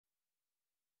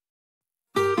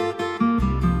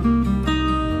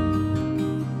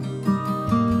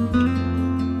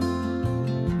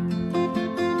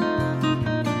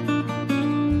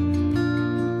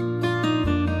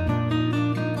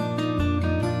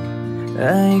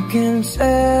I can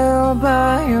tell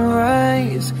by your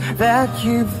eyes that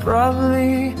you've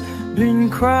probably been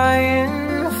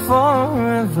crying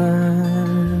forever.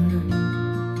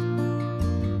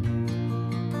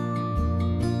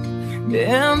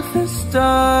 And the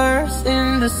stars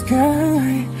in the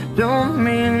sky don't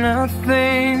mean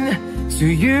nothing to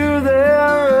you,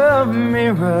 they're a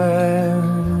mirror.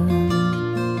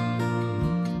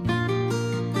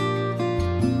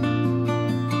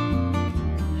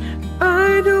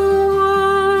 I don't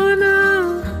wanna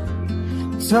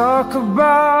talk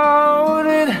about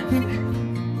it,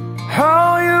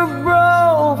 how you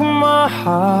broke my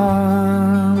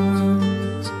heart.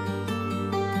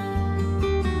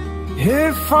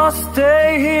 If I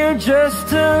stay here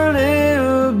just a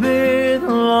little bit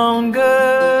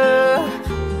longer,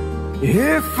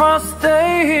 if I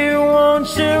stay here, won't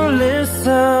you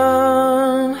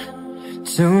listen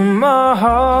to my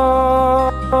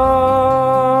heart?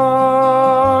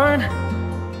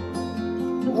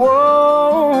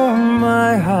 Whoa,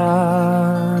 my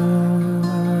heart.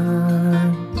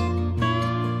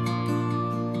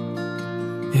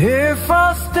 If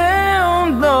I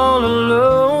stand all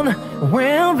alone,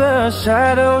 will the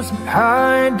shadows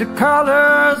hide the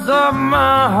colors of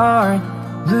my heart?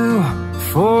 Blue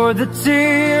for the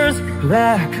tears,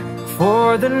 black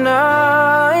for the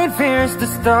night, fears the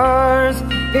stars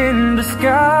in the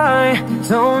sky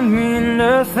don't mean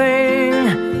nothing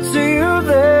to you,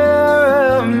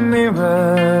 they're a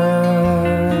mirror.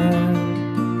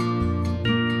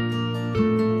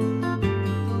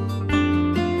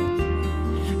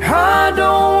 I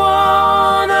don't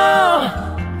wanna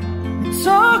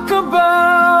talk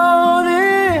about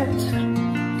it,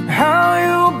 how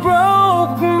you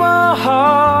broke my heart.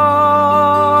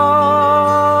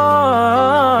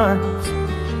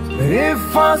 But if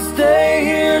I stay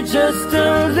here just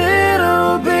a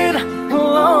little bit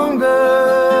longer,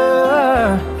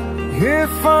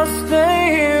 if I stay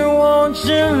here, won't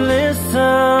you listen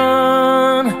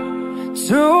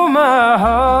to my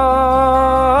heart?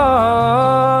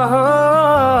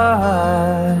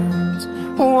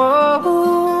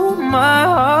 Whoa, my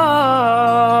heart.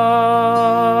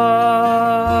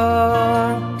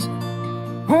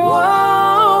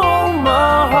 Whoa,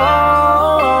 my heart.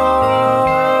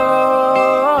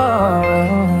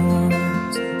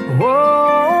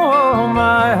 Whoa,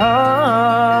 my heart.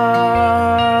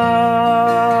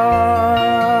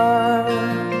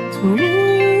 Ooh.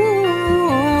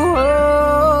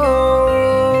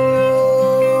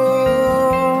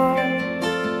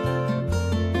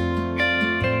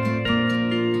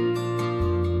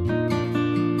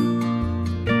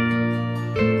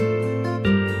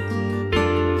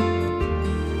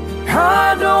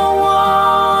 I don't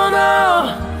wanna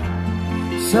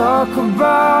talk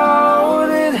about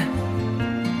it,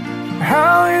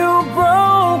 how you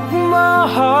broke my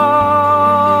heart.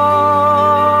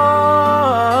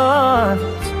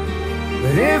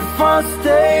 But if I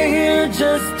stay here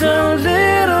just a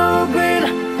little bit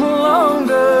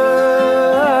longer,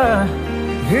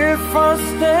 if I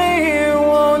stay here,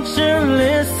 won't you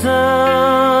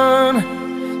listen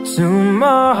to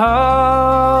my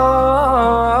heart?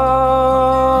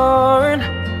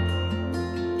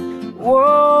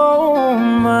 Whoa,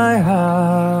 my heart.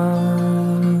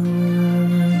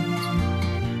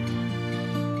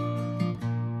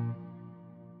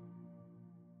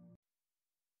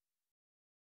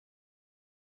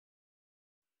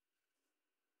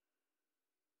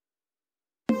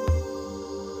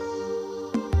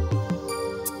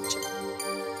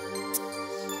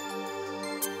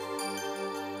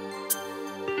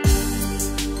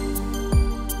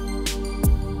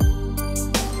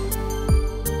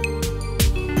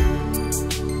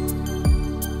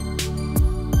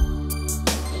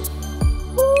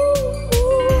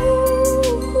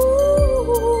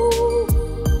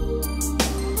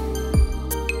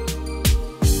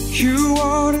 You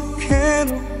are the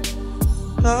candle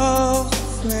of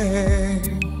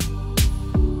flame,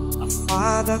 a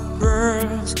fire that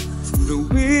burns through the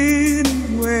wind and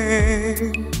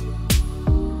wave.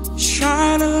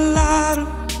 Shine a light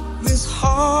on this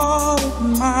heart of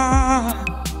mine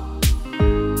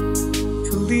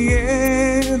till the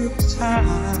end of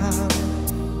time.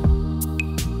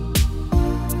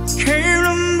 Came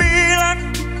to me like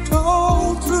you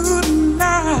told through the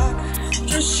night,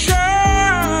 just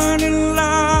shining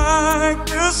like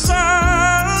the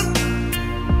sun.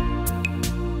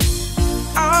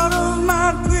 Out of my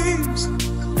dreams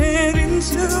and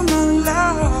into my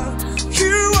life,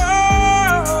 you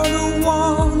are the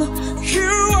one,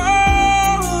 you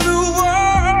are the one.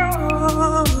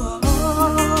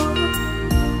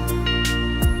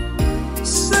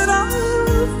 Said I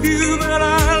love you, but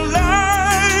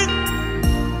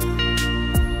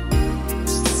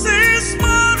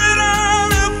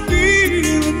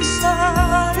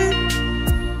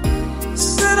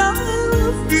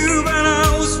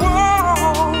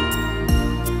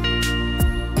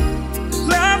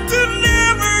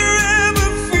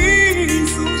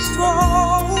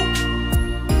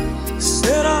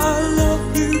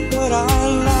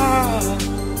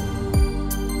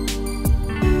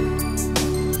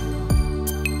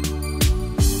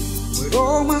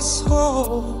for my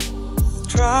soul,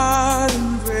 tried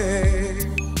and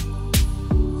red.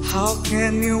 How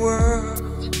can your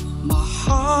words, my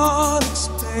heart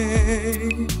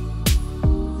explain?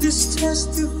 This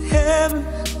test of heaven,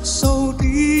 so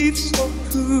deep, so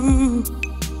true.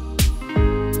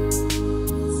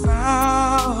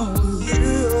 Found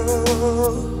you.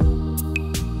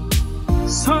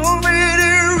 So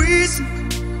many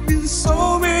reasons, in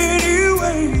so many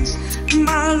ways.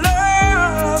 My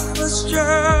love was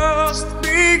just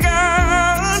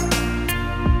begun.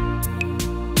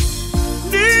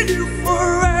 Need you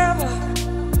forever,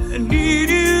 I need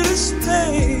you to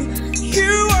stay.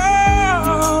 You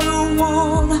are the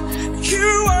one,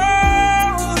 you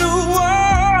are the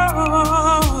one.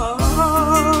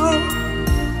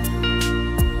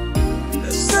 I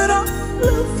said I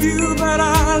love you, but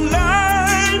I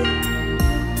lied.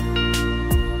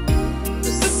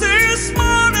 This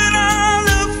morning I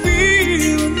love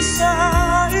you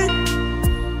inside.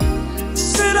 I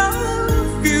said I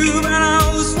love you, but I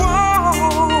was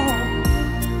wrong.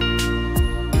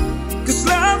 'Cause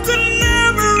love could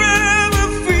never ever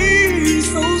feel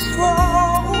so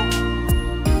strong.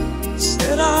 I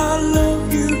said I love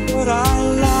you, but I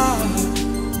lied.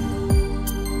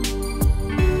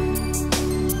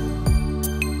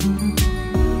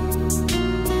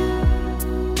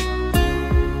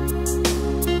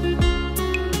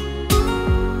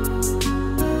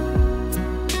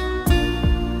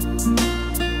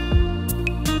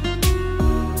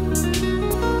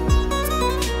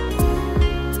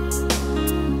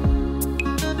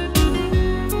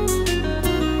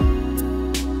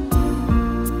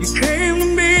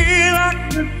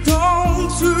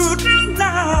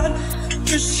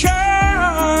 Just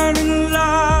shining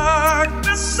like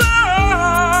the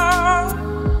sun.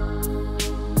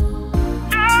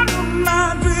 Out of my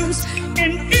dreams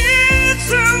and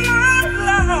into my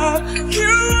life.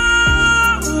 You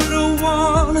are the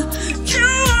one.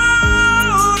 You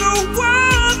are the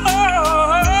one.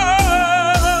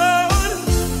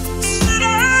 Said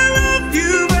I love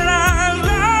you, but I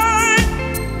lied.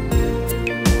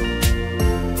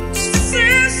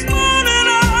 This morning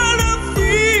all I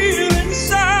feel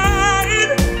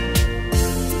inside.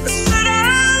 I said I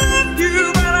love you,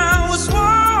 but I was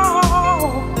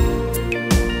wrong.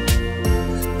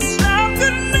 'Cause love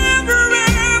could never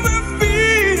ever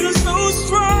feel so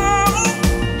strong.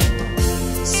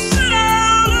 I said I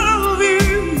love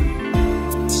you.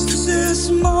 This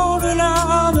morning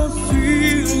all I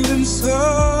feel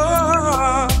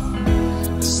inside.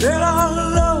 I said I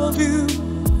love you,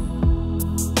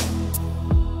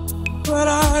 but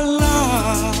I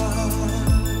lied.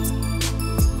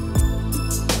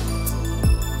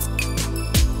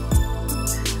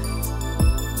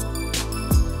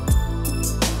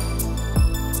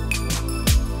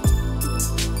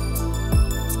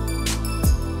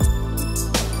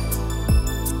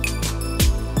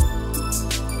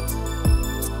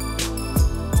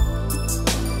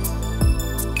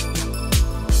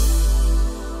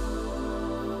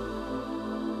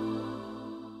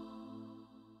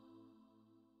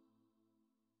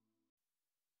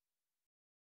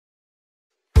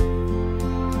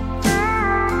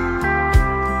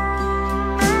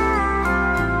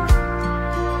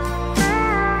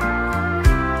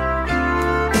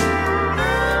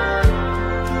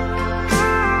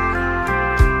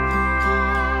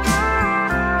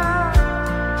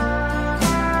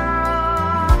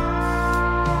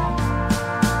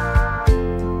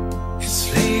 It's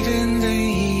late in the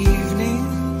evening.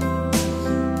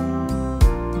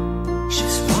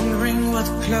 She's wondering what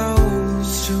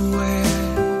clothes to wear.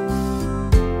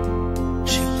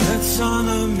 She puts on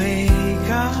her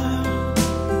makeup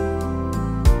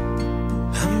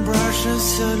and brushes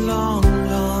her long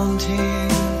blonde hair.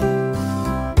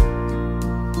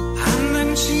 And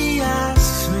then she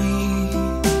asks me,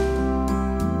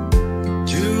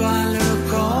 do I look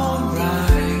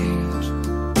alright?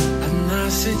 And I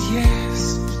said yes,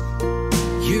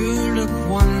 you look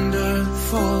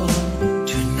wonderful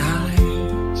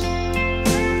tonight.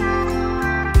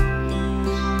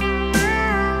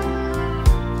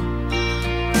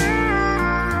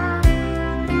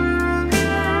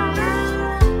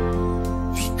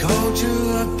 We go to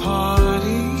a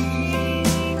party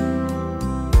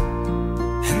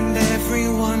and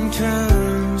everyone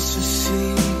turns to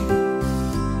see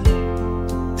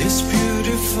this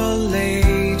beautiful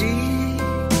lady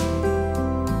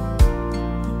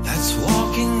that's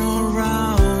walking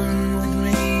around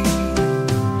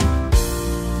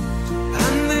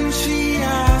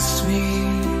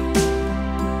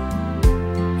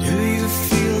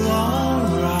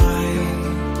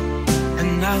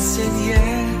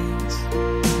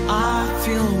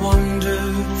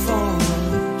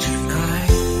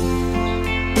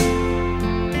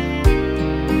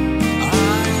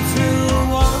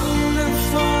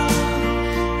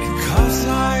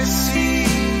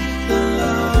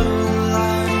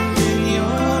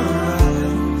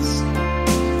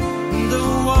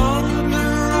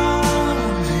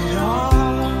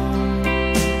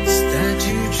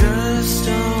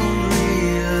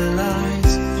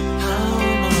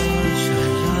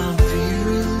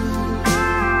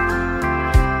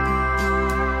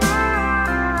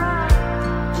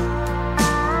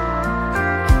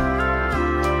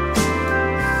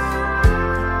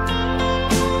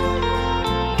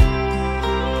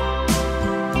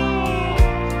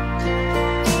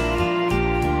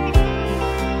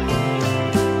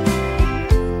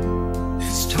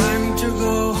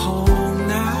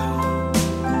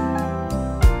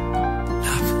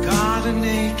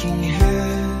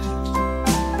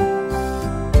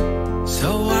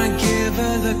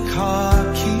the car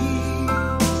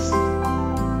keys,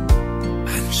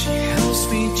 and she helps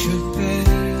me to bed.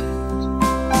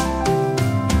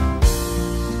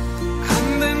 And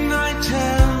then I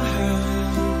tell her,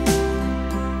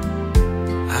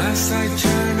 as I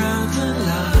turn out the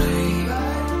light,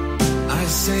 I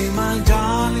say, my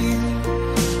darling,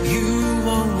 you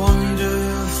are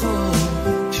wonderful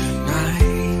tonight.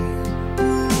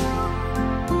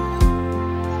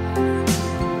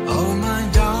 Oh, my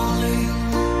darling,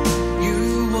 you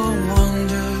are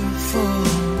wonderful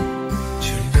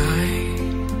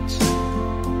tonight.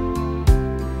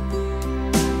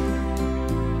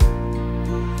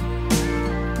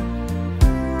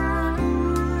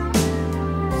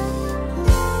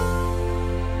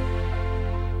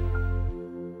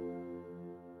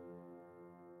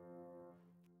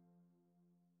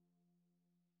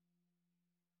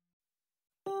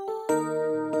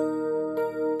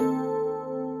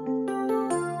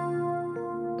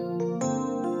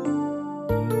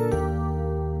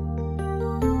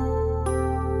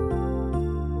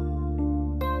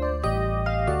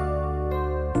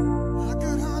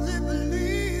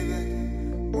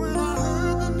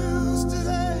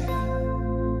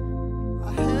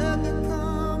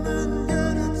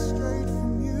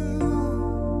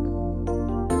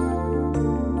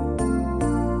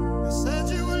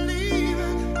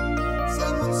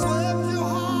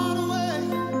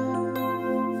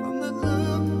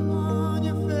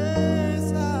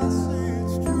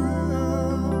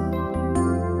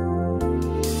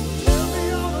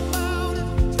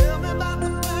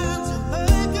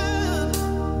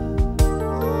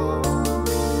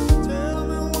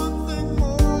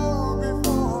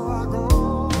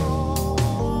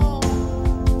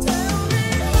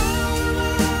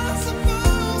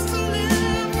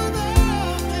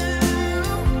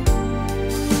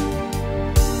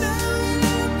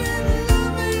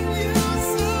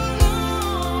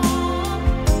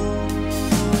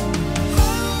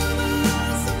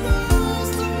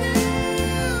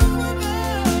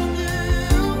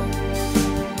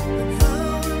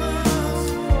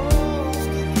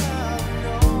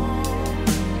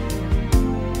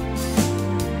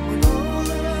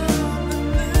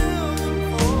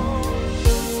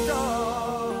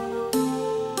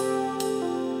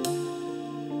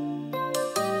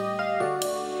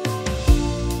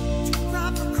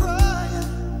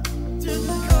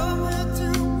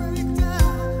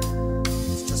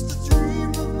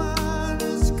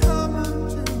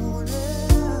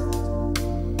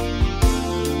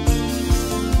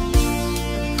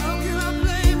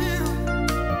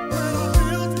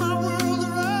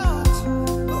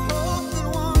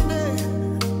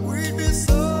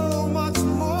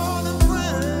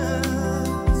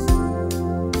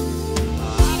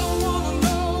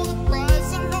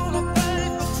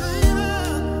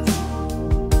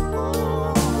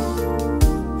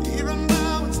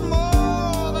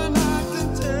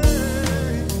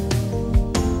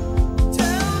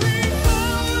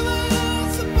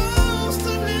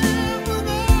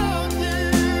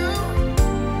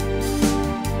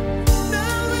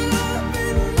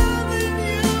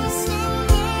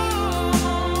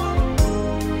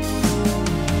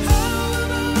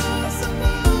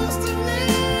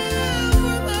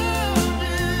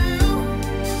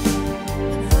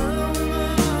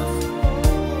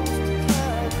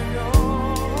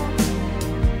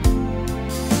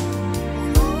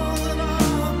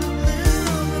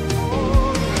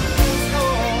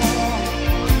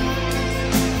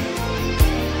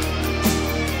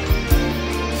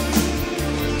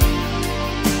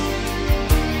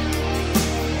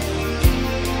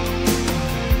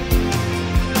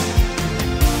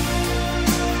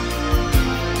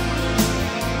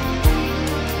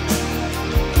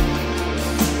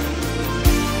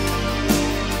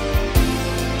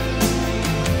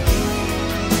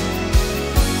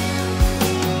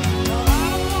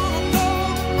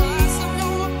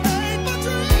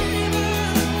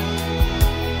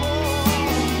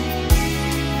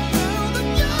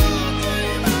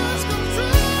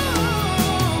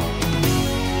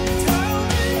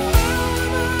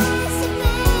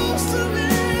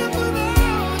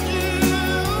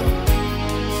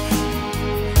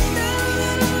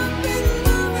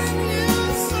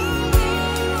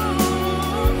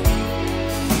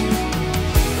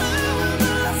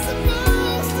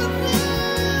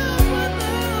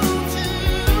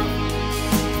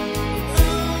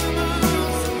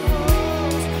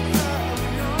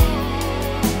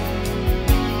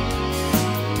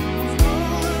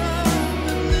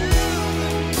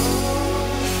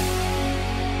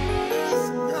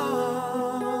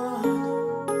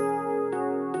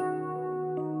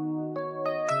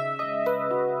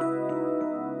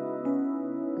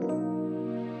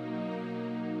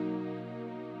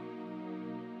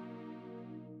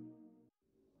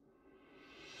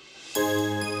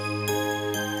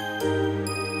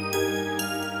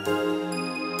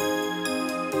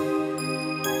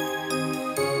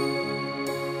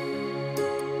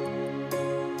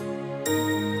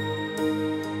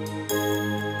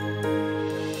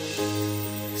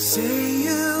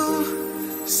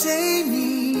 say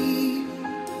me,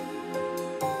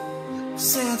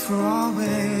 say it for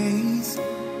always.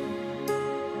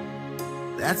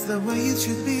 That's the way it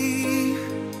should be.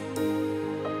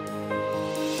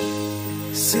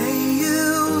 Say you,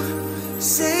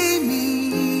 say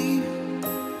me,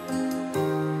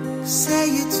 say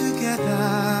it together,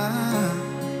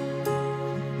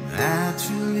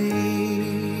 naturally.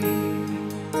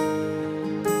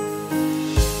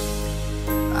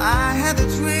 I had a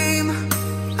dream,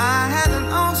 I had an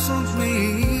awesome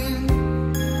dream.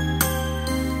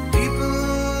 People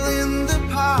in the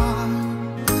park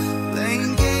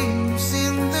playing games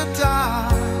in the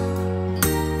dark,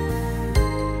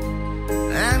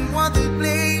 and what they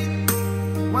played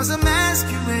was a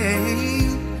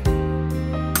masquerade.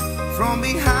 From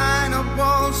behind the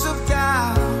walls of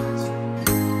doubt,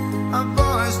 a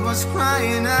voice was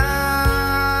crying out.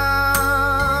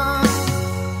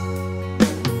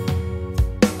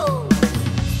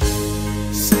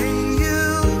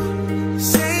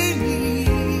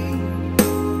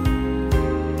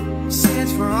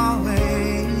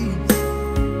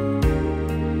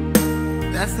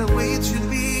 That's the way it should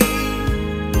be.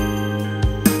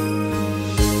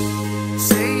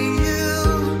 Say you,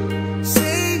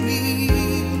 say me,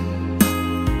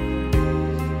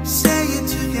 say it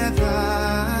together,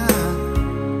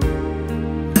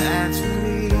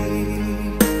 naturally.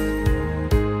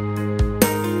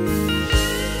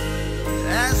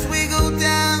 As we go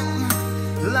down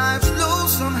life's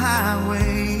lonesome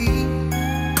highway,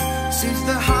 seems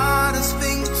the hardest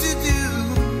thing to do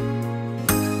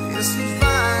is to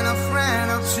find a friend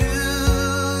or two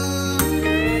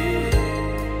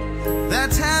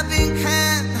that's having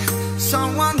hand,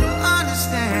 someone who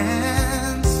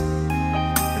understands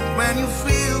that when you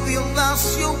feel you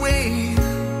lost your way,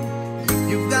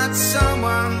 you've got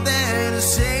someone there to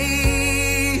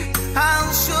say,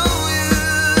 I'll show you.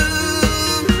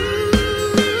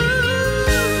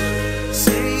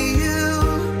 Say you,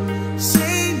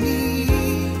 say me,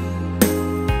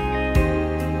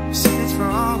 say it for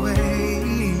always.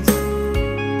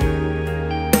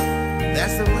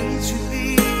 That's the way it should be.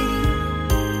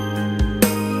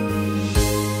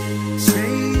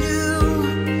 Say you,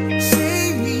 say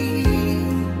me,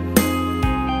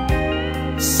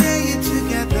 say it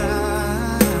together,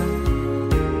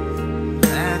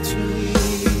 naturally.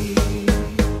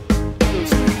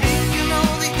 So you know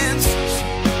the answers,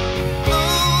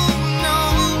 oh no,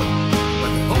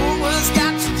 but the whole world's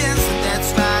got to dance, and that's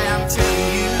why I'm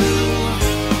telling you,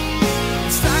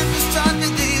 it's time to start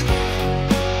with it.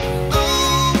 Oh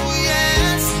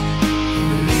yes,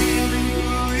 believe in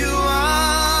who you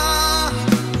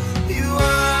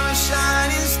are a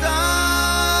shining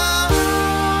star.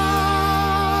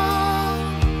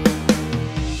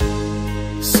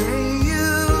 Say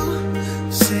you,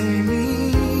 say me,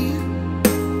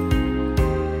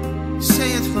 say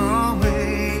it for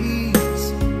always.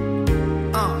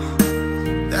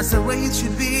 That's the way it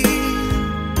should be.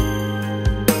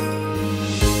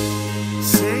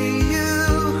 Say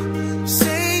you,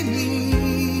 say me,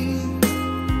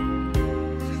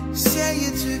 say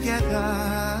it together,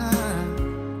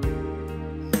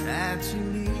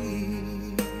 naturally.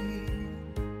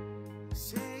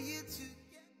 Say it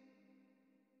together.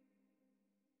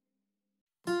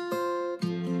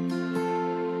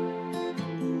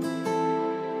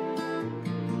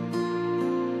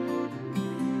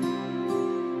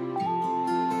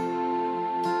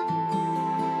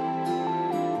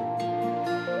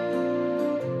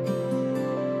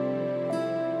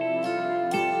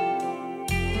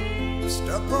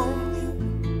 Stuck on you,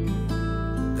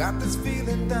 got this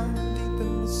feeling down deep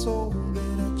in the soul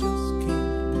that I just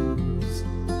can't lose.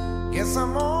 Guess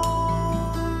I'm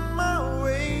on my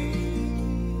way.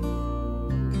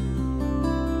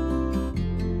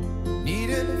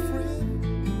 Needed a friend,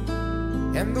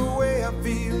 and the way I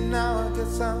feel now, I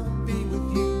guess I'll be with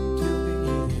you till the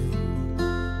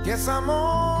end. Guess I'm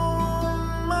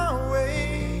on my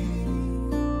way.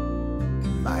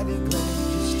 Mighty glad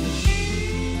you stayed.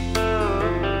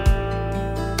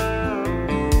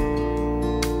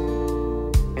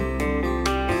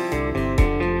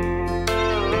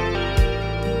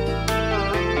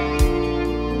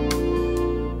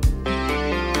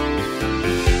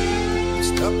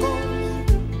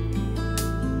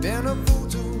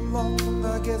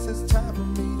 Guess it's time for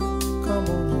me to come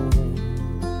on home.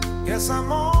 Guess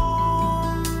I'm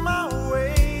on my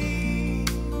way.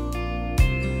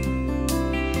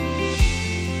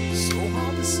 So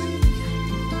hard to see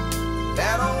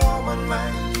that a woman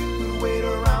like you could wait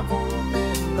around for a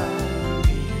man like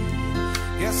me.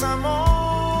 Guess I'm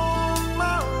on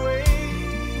my way.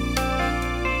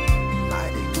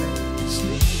 Mighty glad you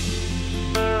stayed.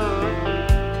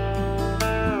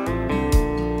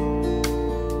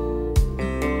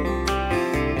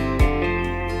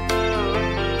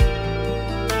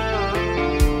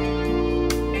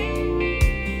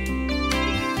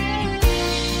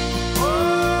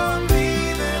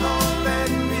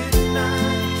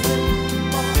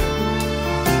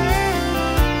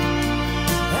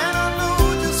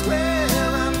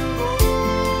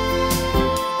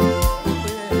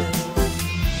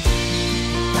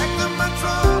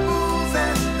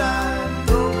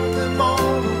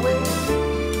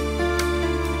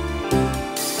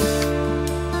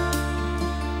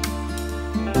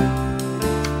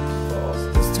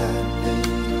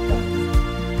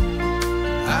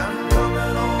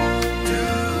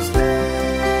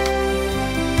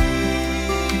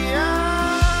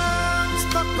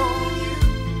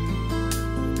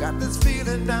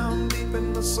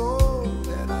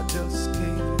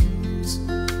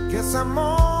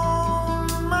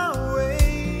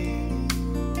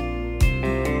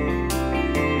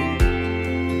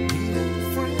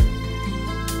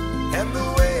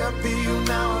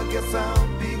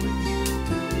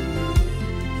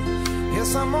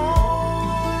 guess I'm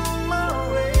on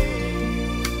my way.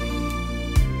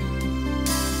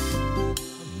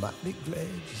 I might be glad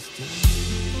you stayed.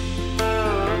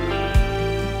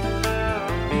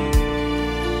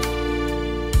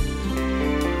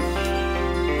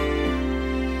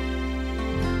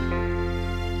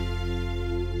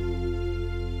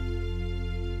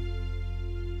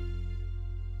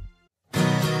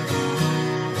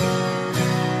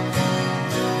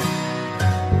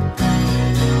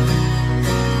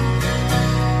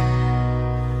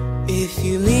 If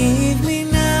you leave me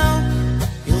now,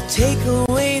 you'll take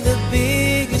away the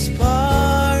biggest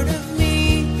part of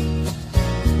me.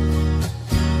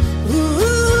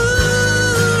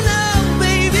 Ooh, now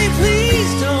baby,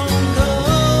 please don't go.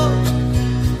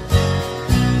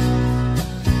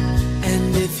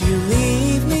 And if you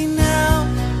leave me now,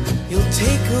 you'll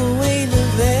take away the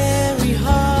very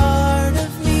heart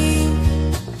of me.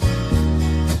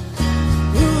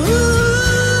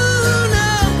 Ooh,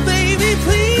 now baby,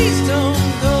 please don't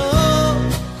go.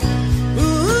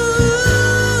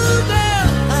 Ooh, girl,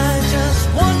 I just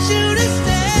want you to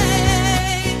stay.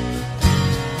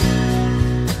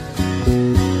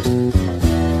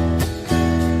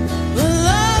 A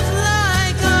love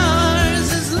like ours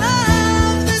is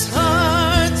love that's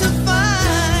hard to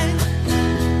find.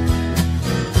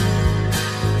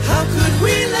 How could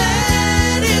we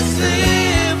let it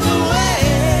slip away?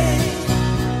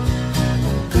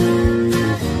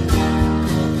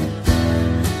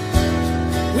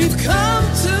 We've come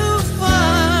too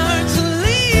far to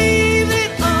leave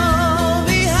it all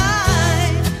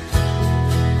behind.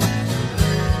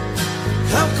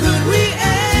 How could we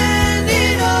end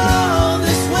it all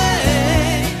this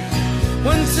way?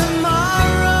 When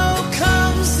tomorrow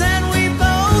comes and we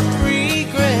both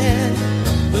regret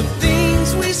the things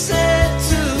we said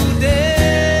today.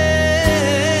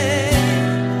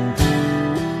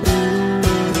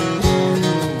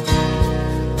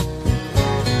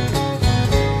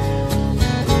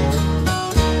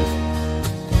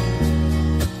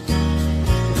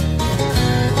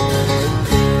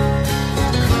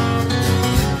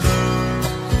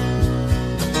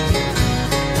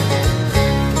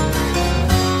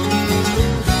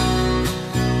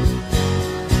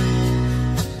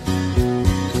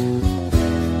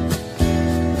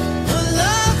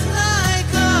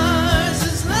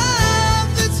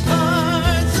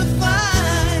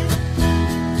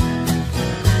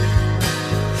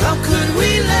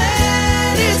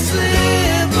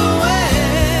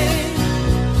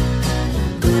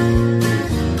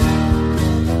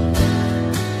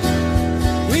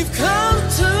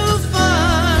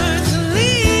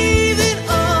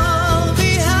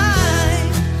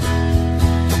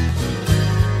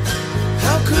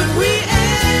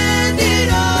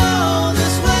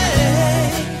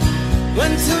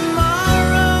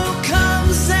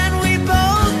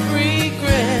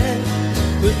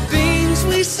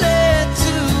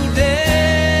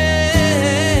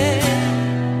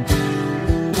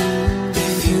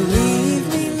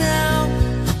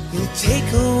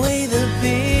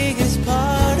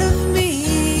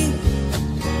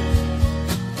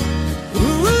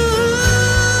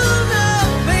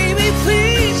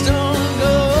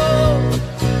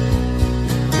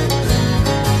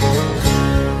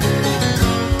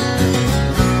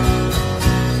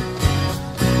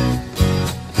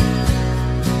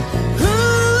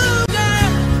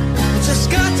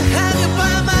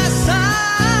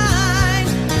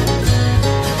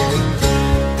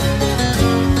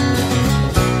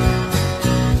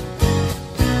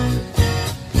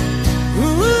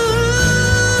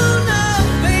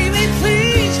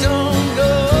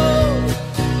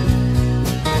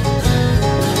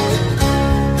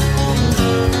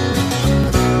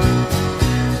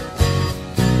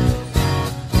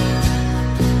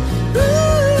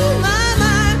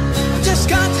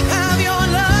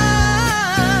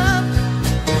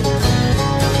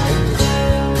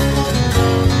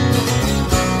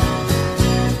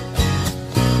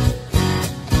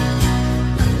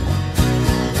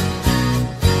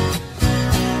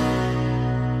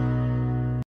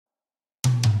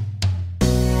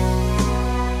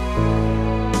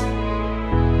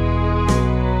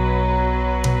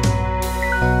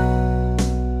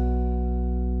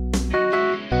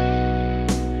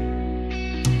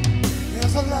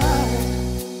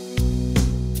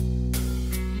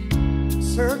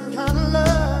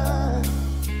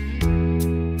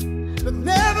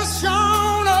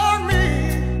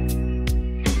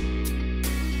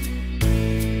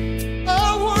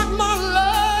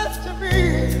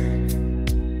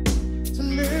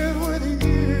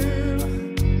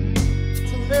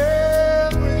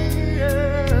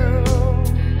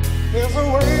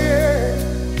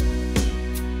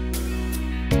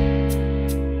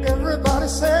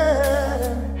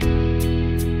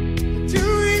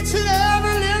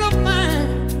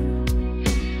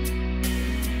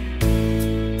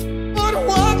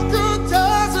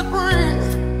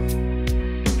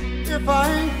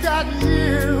 ain't got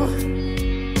you,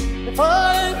 if I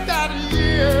ain't got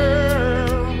you,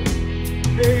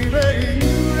 baby,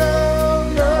 you don't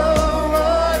know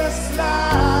what it's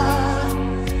like.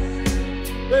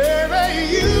 Baby,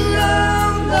 you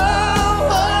don't know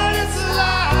what it's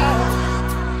like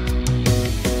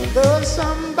to love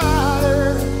somebody,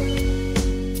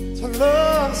 to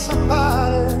love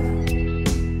somebody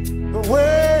the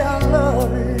way I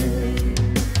love you.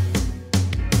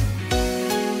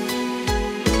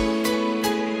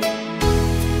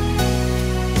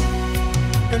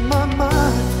 In my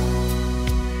mind,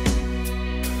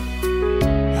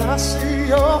 I see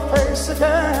your face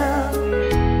again.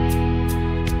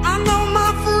 I know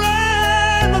my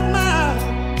friend of mine,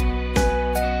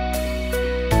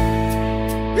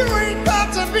 you ain't got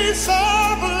to be so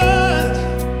blind.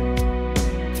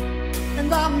 And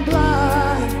I'm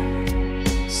blind,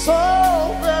 so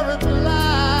very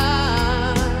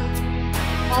blind.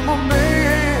 I'm a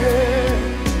man,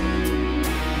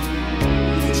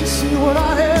 can't you see what I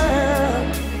am?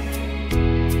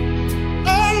 I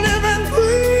live and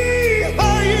breathe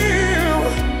for you.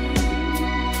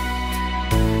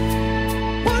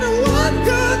 What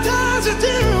good does it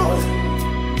do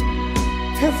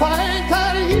if I ain't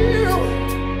got you?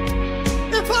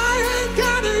 If I ain't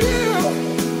got you,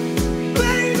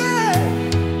 baby,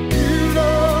 you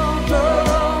don't know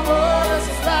what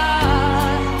it's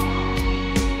like.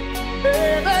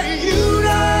 Baby, you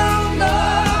don't know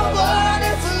what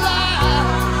it's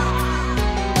like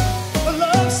to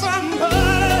love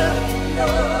somebody, to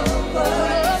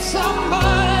love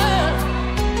somebody,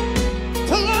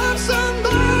 to love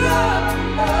somebody,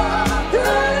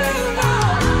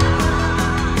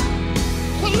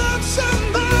 to love somebody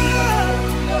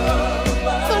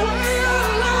the way I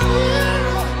love you.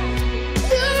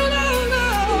 You don't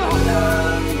know, you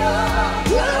don't know.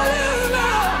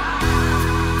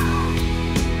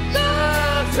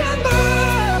 Love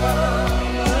somebody,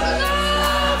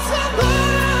 love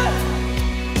somebody.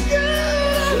 You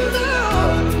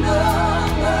don't know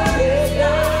what it's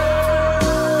like.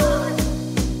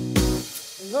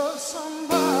 Love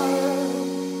somebody,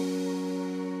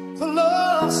 to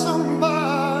love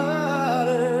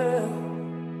somebody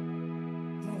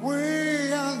the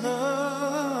way I love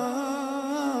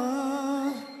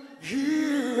you.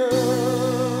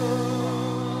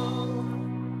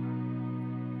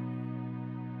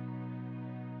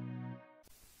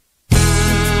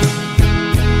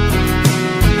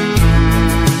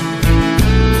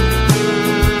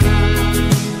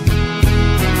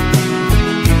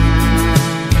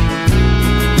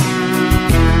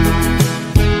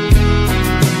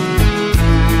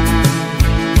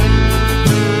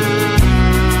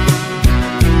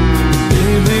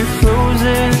 Baby,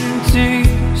 frozen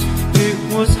tears, it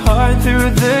was hard through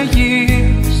the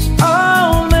years.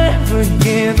 I'll never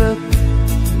give up,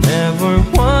 never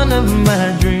one of my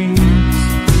dreams.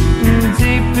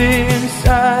 Deep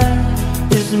inside,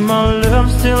 is my love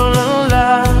still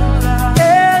alive?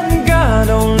 And God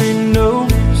only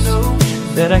knows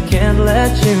that I can't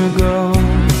let you go.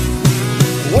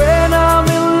 When I'm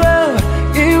in love,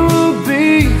 it will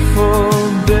be for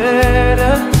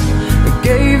better. I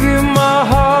gave you my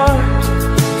heart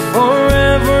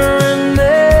forever and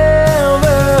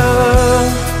ever.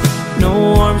 No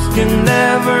arms can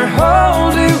ever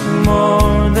hold you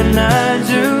more than I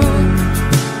do.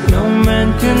 No man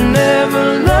can ever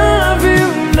love you,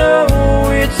 no,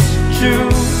 it's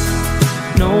true.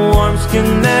 No arms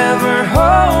can ever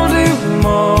hold you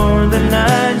more than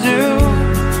I do.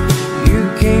 You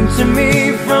came to me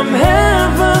from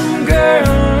heaven,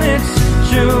 girl, it's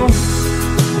true.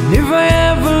 And if I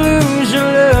ever lose your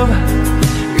love,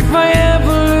 if I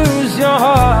ever lose your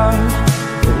heart,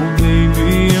 oh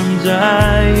baby, I'm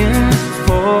dying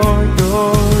for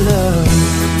your love.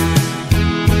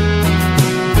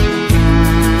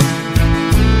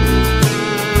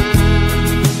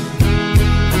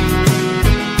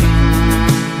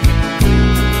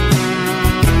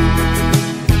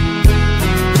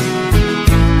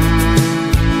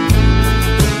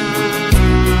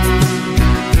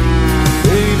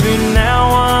 Baby, now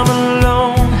I'm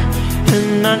alone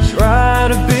and I try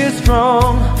to be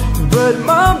strong, but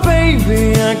my baby,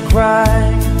 I cry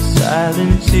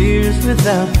silent tears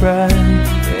without pride.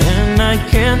 And I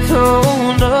can't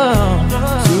hold on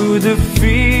to the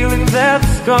feeling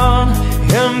that's gone.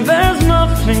 And there's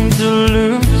nothing to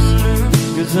lose,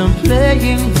 'cause I'm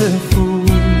playing the fool.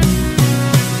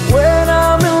 When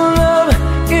I'm in love,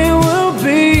 it will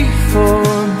be for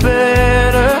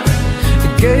better. I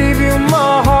gave you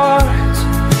my heart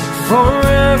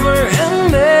forever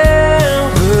and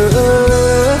ever.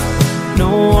 No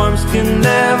arms can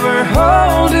ever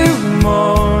hold you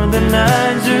more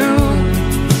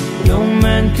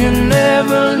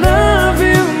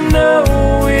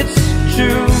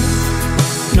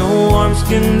arms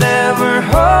can never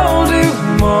hold you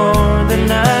more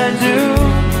than I do.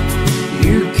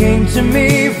 You came to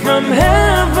me from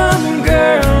heaven,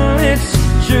 girl, it's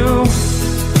true.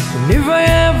 And if I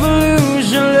ever lose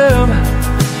your love,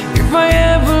 if I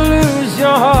ever lose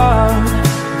your heart,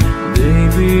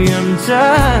 baby, I'm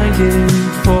dying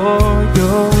for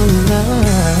your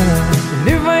love. And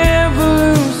if I ever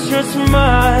lose your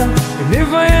smile, and if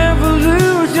I ever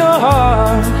lose your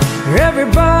heart,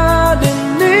 everybody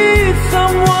needs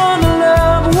someone to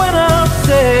love. When I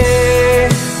say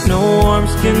no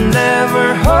arms can never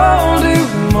hold you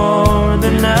more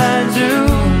than I do,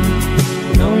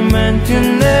 no man can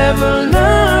never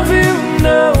love you,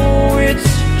 no, it's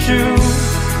true.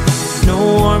 No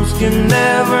arms can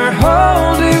never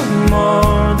hold you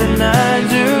more than I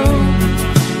do.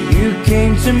 You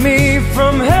came to me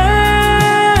from heaven,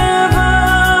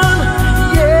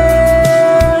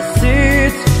 yes,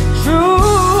 it's true.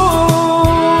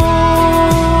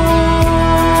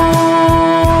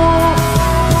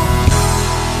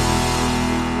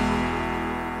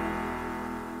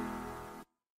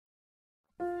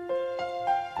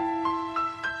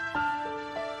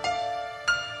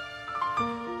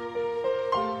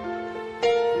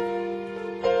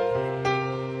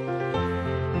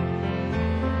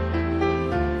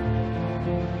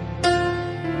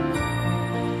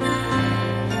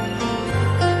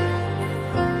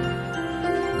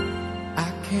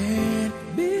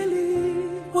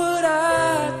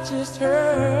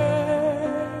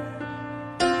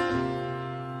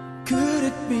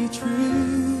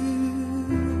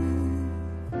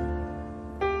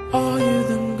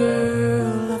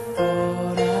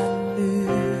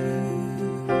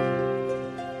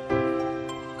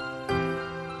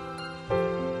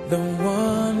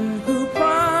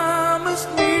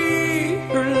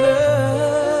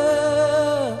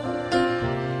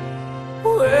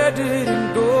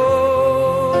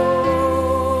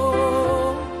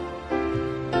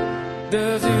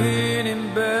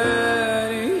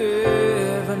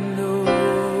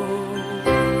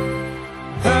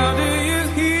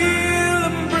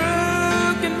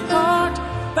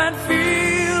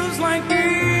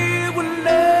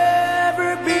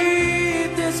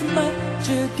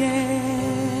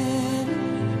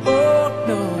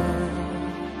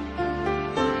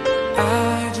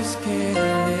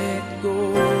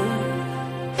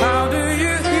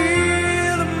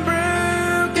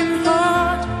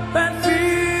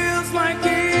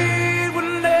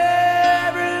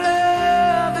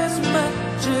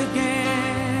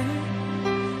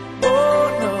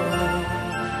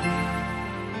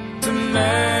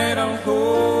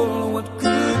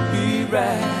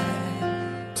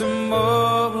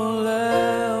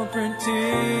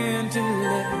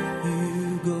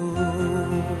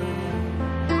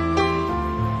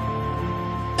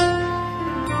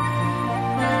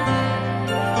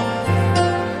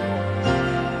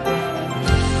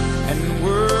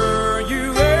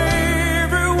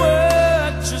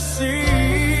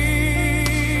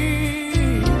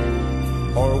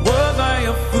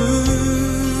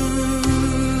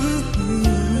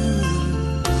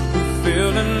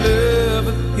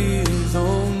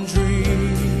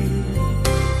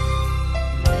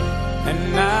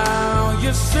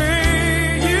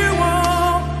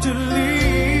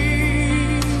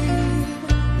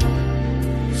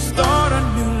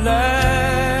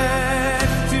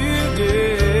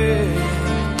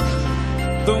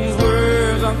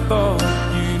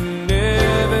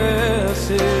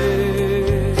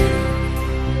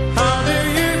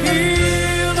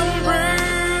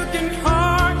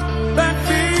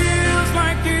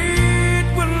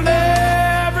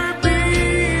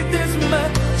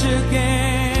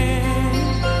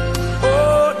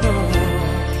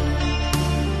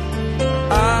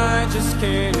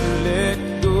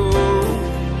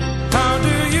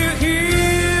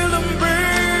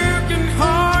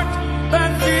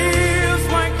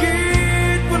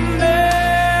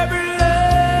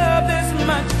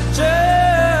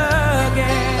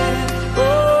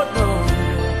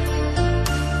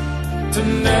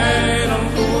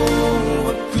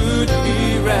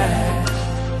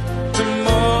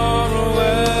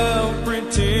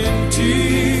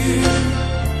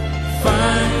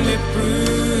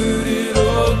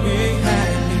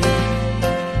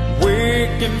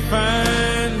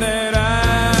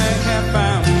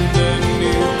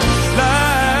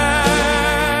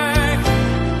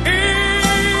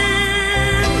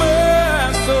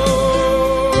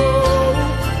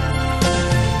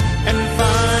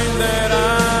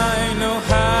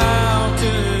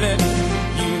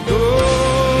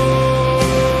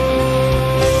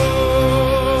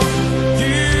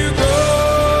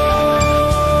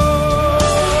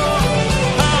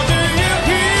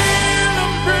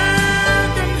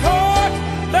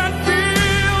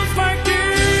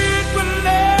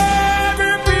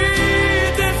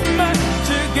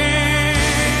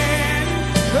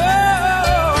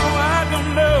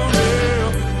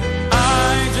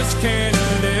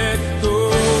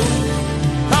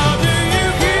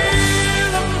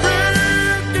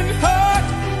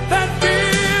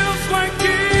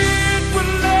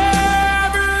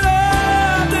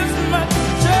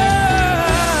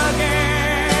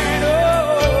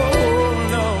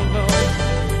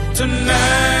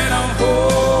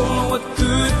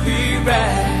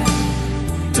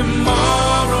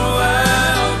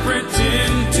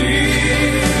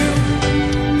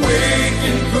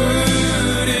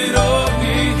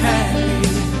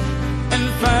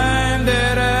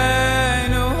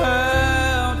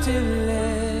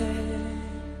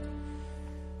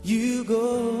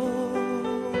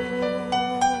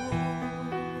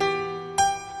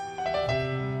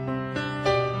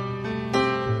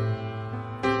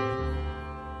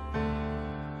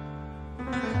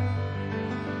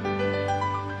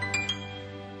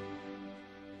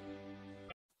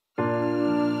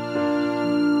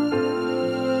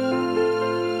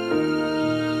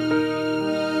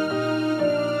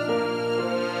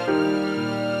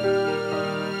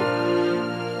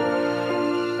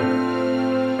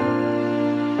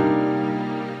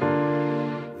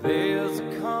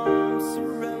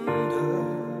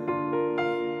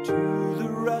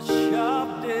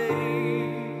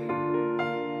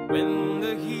 when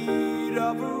the heat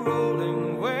of a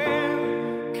rolling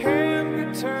wind can't be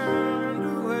turned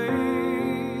away.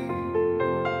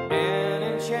 An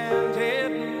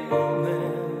enchanted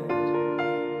moment,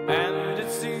 and it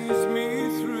sees me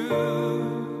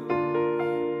through.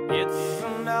 It's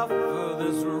enough for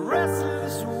this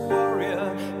restless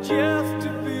warrior just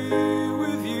to be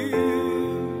with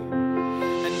you.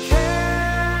 And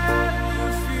can you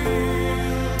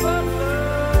feel the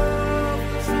love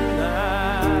tonight?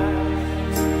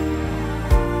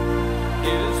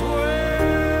 Is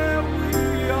where we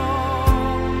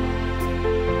are.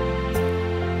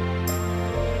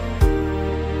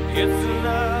 It's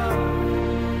enough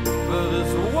for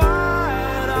this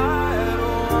wide-eyed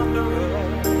wanderer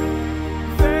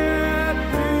that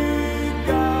we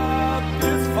got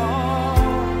this far.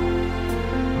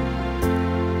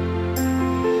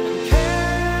 And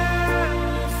can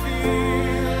you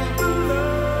feel the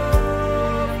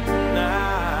love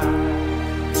now?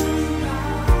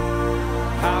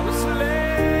 How it's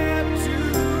led to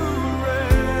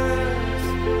rest.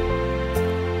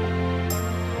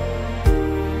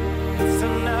 It's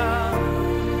enough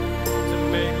to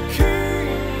make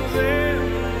kings and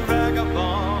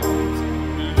vagabonds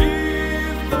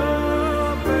leave the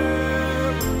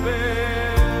very best.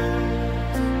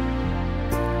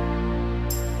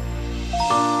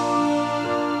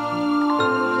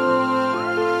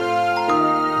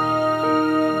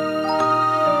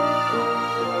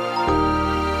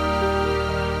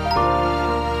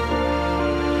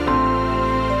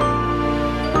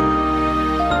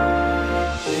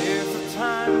 There's a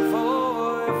time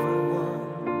for everyone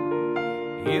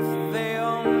if they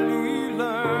only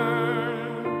learn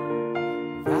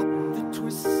that the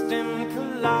twisting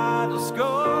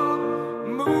kaleidoscope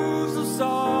moves us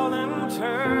all in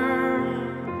turn.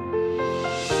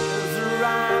 There's a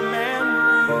rhyme and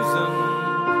reason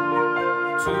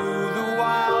to the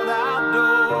wild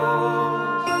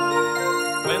outdoors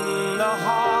when the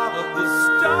heart of the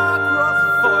star-crossed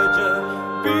Voyager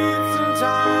beats in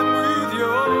time with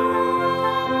yours.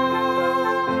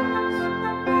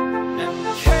 And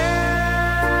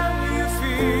can you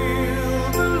feel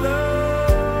the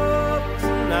love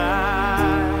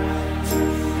tonight?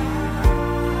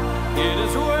 It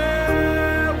is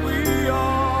where we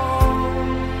are.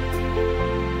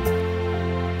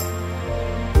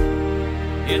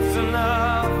 It's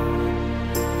enough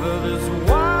for this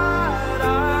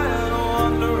wide-eyed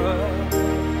wanderer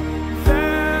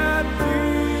that we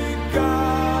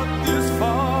got this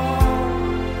far.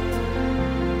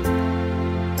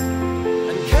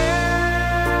 And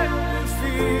can you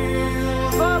feel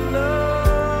the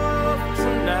love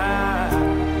tonight?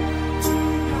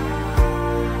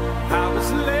 How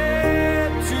it's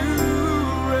led to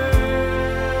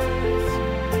rest.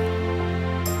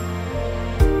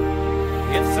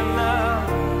 It's enough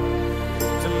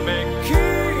to make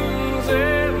kings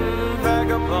and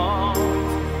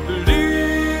vagabonds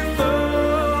leave the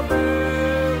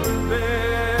very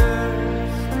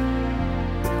best.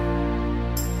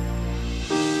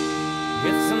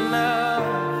 It's enough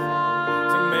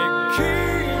to make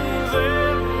kings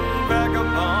and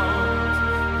vagabonds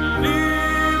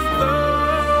leave the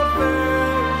very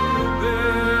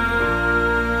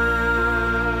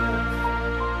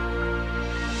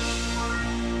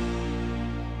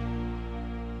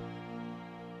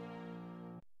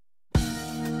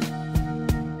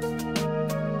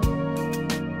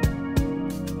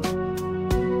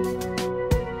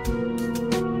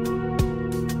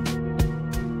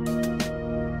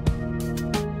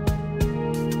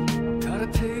Gotta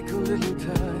take a little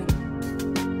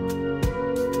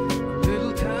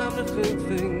time to think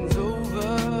things over.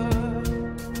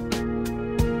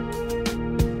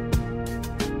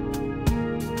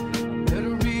 I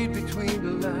better read between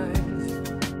the lines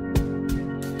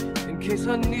in case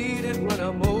I need it when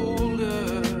I'm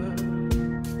older.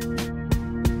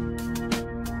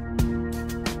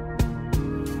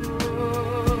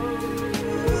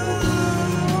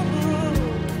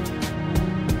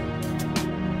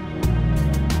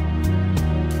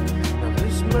 Now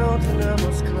this mountain I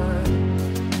must climb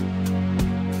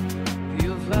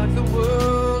feels like the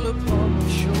world upon my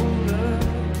shoulder.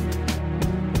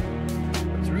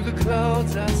 But through the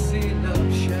clouds I see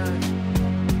love shine.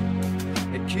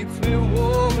 It keeps me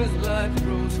warm as life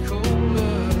grows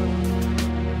colder.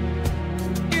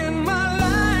 In my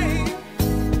life,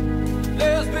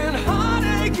 there's been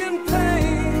heartache and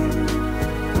pain.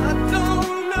 I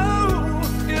don't know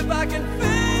if I can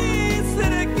face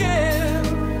it again.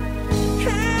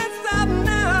 Can't stop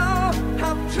now.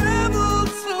 I've traveled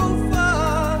so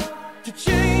far to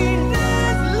change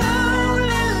this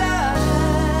lonely life.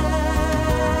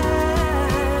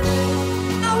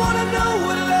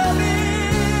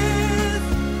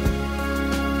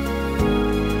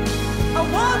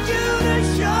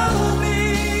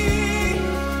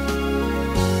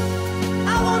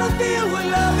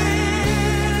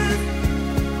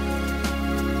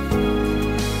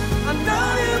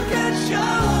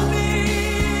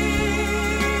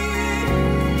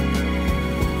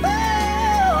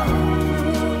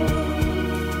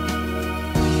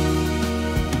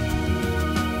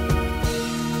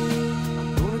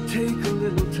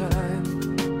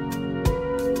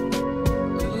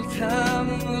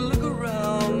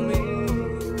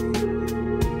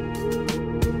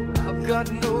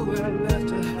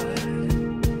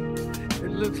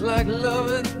 like love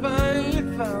has finally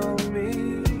found me.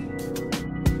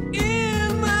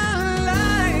 In my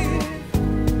life,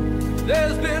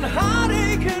 there's been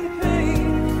heartache and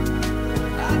pain.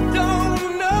 I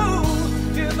don't know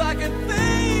if I can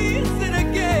face it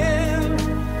again.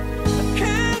 I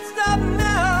can't stop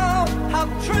now.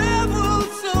 I've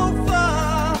traveled so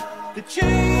far to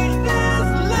change this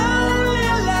lonely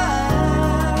life.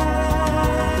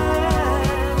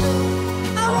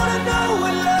 I wanna know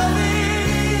what love is.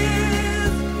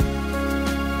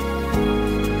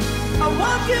 I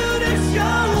want you to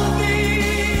show me.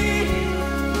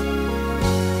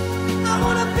 I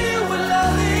wanna feel what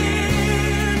love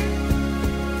is.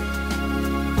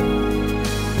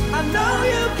 I know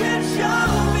you can show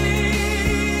me.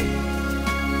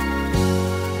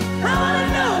 I wanna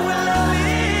know what love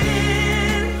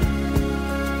is.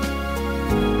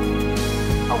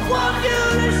 I want you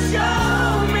to show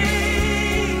me.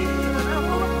 I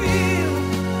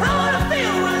wanna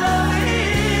feel what love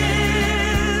is.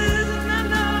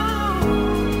 And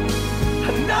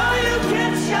I know you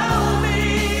can show me.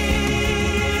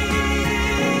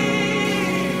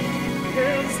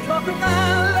 Let's talk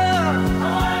about love. I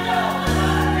wanna know what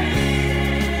love is.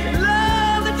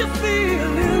 Love that you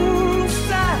feel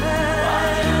inside.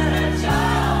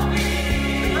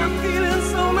 I'm feeling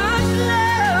so much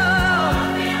love.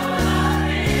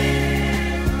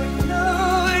 No,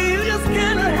 you just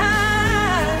can't hide.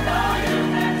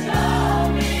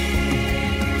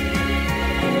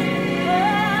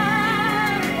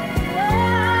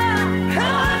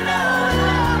 I know what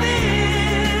love is.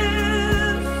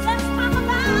 Let's talk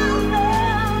about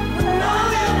love. No,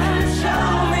 you can show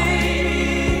me.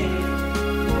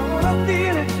 I wanna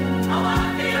feel it too. I wanna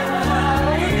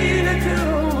feel it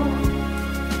too.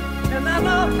 And I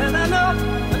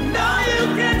know you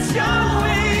can show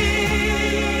me.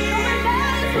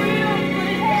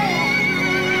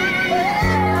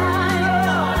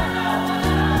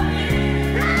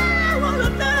 I wanna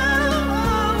know.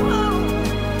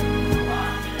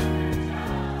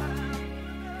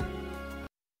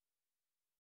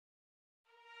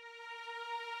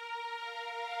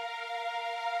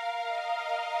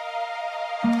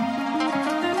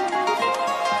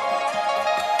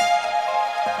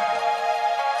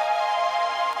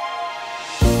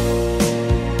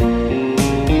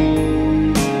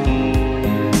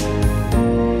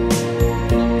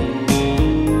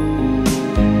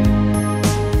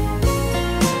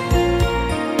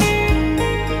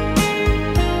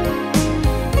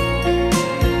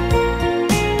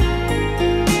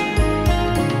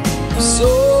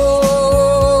 So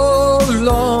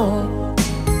long,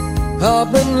 I've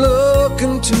been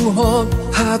looking too hard.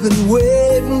 I've been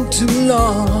waiting too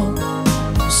long.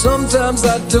 Sometimes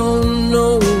I don't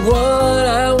know what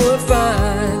I will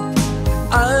find.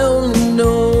 I only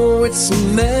know it's a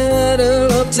matter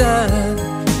of time.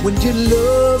 When you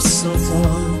love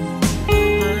someone,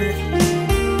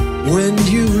 when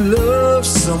you love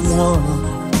someone,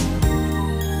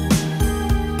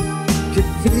 it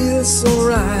feels so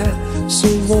right, so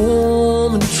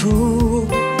warm and true.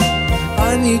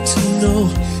 I need to know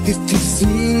if you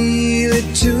feel it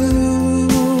too.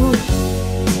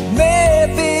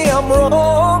 Maybe I'm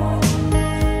wrong.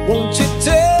 Won't you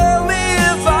tell me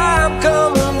if I'm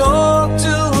coming on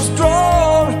too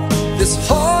strong? This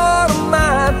heart of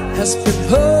mine has been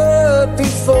hurt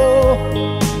before.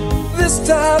 This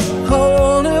time I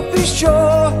wanna be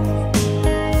sure.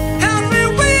 I've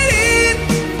been waiting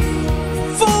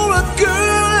for a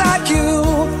girl like you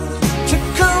to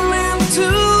come into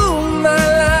my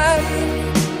life.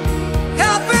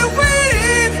 I've been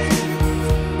waiting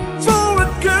for a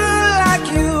girl like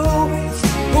you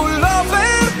who love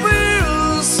and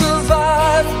will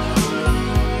survive.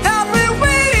 I've been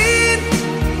waiting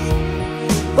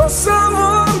for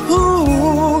someone who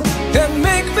can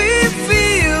make me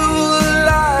feel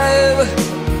alive.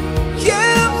 Yeah,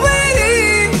 I'm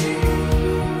waiting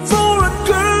for a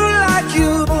girl like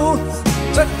you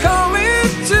to come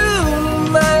into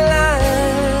my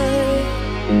life.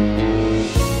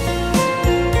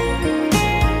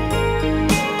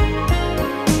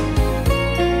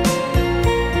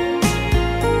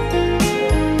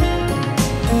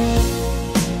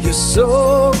 You're so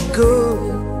good.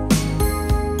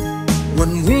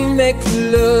 When we make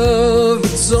love,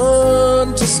 it's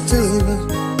understood.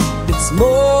 It's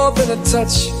more than a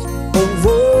touch, a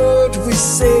word we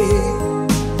say.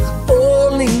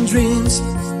 Only in dreams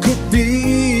could be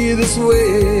this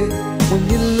way. When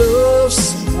you love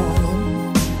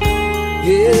someone,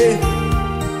 yeah,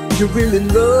 you really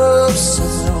love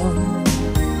someone.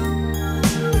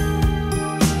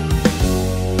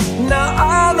 Now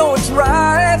I know it's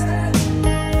right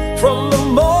from the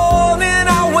moment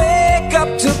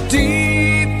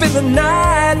the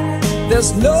night.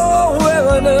 There's nowhere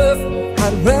on earth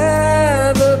I'd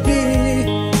rather be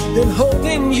than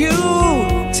holding you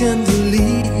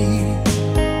tenderly.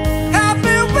 I've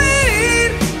been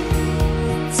waiting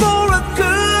for a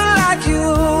girl like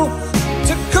you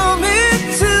to come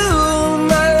into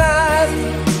my life.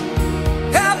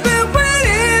 I've been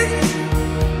waiting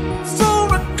for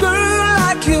a girl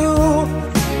like you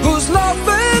whose love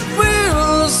it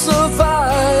will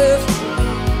survive.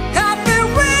 I've been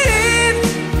waiting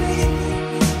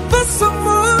for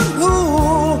someone who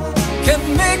can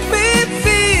make me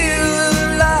feel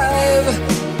alive.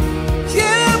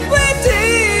 Yeah, I'm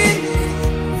waiting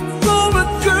for a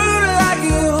girl like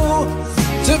you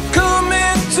to come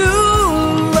into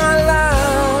my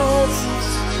life.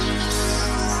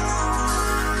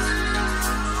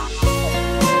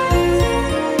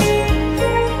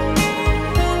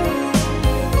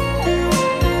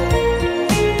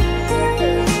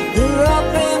 I've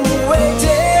been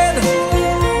waiting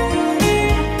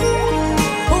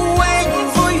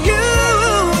for you.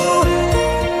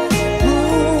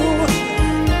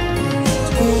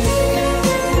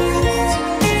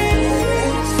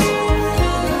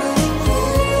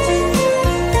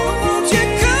 Won't you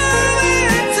come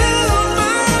into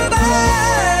my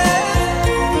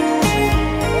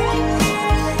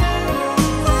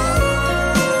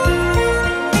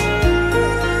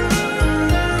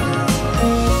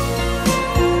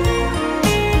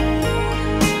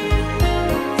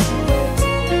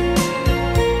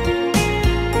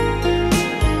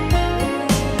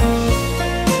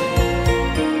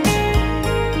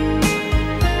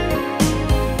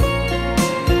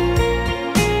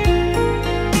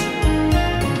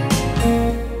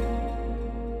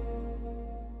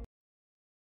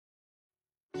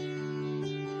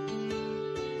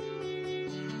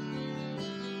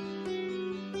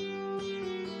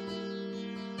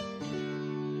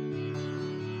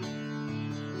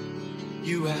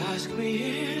You ask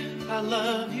me if I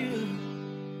love you,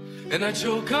 and I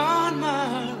choke on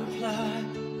my reply.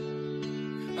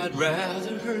 I'd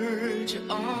rather hurt you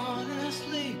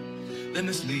honestly than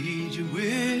mislead you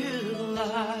with a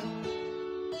lie.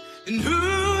 And who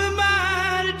am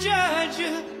I to judge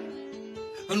you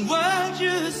on what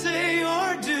you say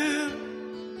or do?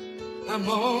 I'm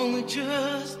only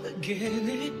just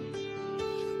beginning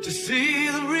to see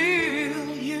the real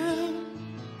you.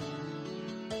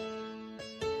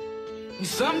 And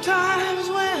sometimes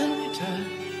when we touch,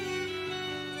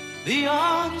 the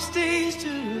honesty's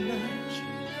too much,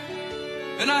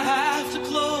 and I have to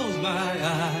close my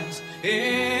eyes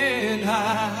and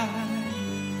hide.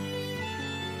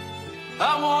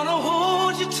 I wanna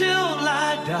hold you till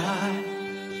I die,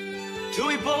 till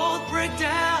we both break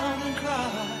down and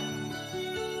cry.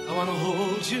 I wanna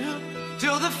hold you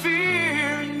till the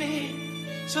fear in me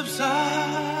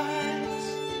subsides.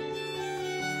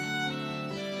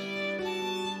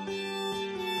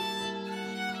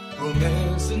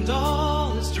 Romance and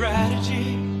all its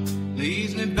strategy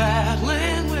leaves me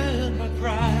battling with my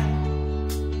pride.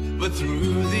 But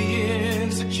through the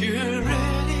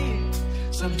insecurity,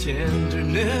 some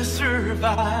tenderness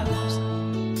survives.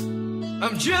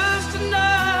 I'm just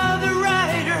another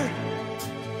writer,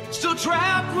 still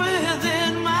trapped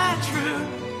within my truth.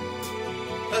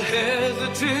 A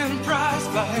hesitant prize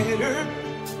fighter,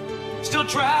 still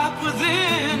trapped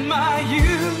within my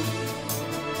youth.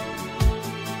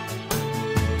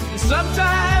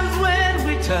 Sometimes when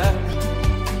we touch,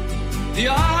 the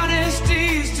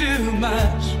honesty's too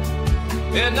much,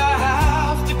 and I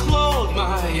have to close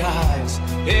my eyes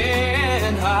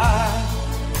and hide.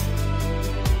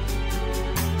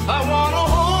 I wanna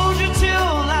hold you till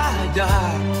I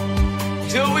die,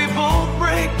 till we both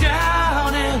break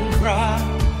down and cry.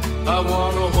 I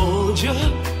wanna hold you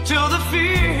till the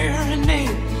fear in me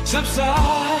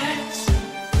subsides.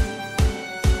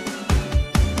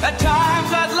 At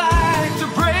times I'd like to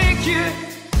break you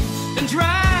and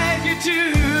drag you to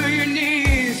your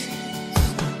knees.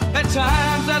 At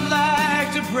times I'd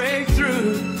like to break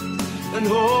through and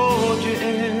hold you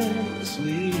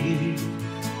endlessly.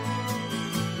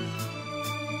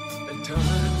 At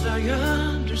times I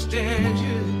understand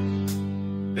you,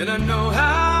 and I know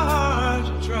how hard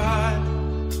you try.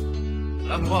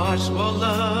 I've watched while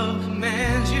love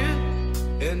commands you,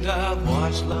 and I've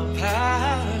watched love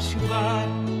pass you by.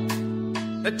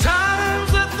 At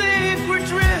times I think we're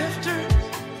drifters,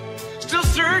 still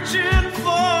searching for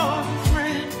a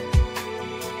friend,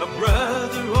 a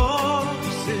brother or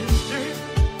a sister.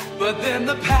 But then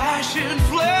the passion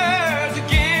flares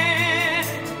again.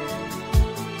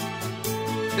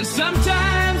 And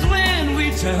sometimes when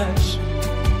we touch,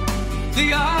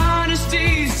 the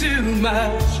honesty's too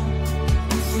much,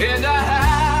 and I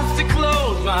have to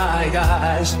close my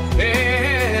eyes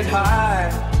and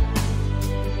hide.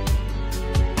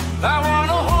 I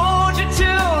wanna hold you till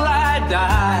I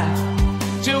die,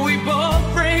 till we both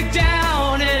break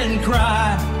down and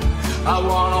cry. I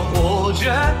wanna hold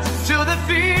you till the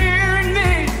fear in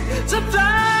me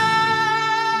subsides.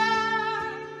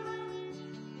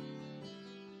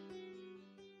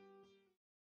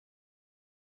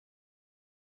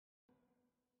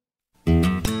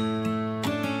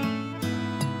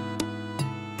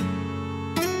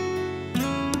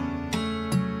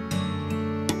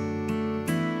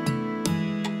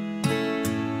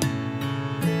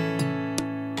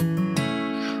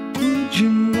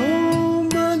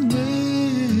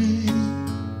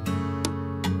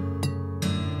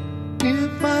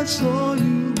 I saw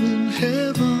you in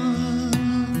heaven,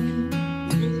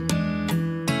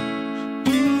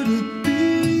 would it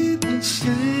be the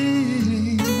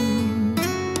same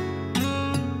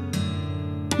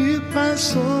if I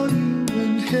saw you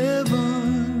in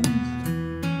heaven?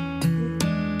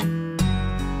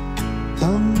 I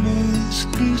must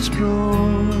be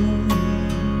strong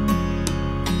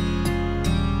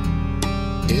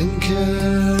and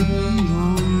carry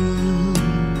on,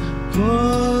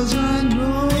 'cause I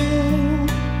know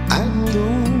I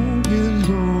don't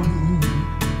belong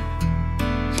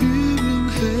here in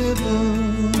heaven.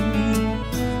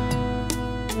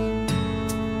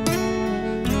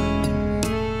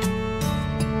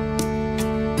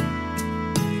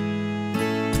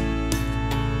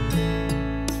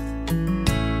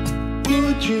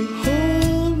 Would you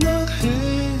hold my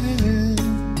hand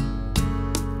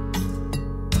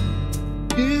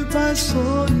if I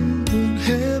saw you in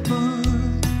heaven?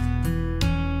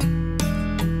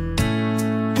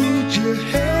 Would you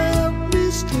help me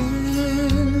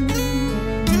stand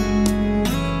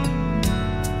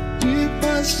if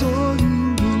I saw you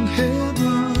in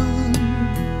heaven?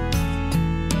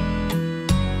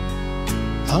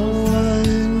 I'll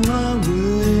find my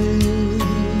way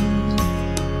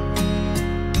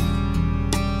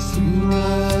through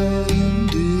light and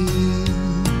day,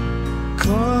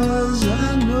 'cause I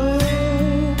know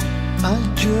I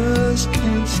just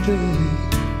can't stay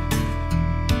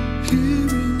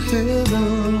here in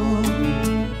heaven.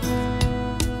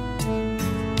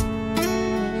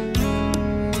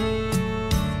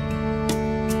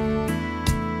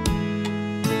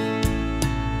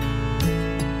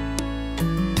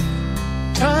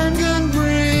 Time can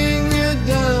bring you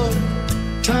down,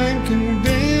 time can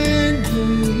bend your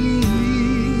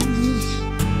knees.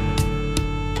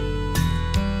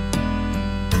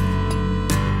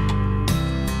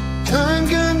 Time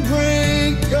can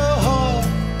break your heart,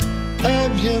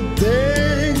 have you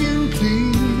begging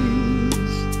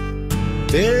please,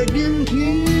 begging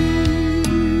please.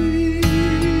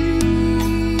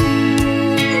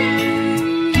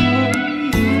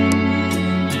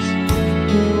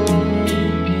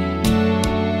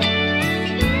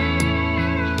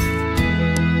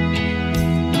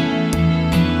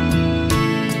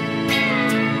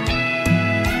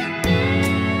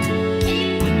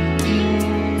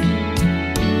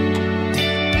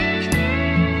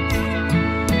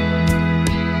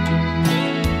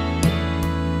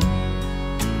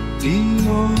 Lean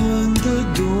on the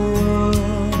door,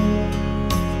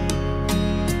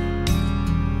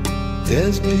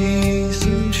 there's peace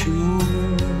and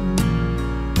sure,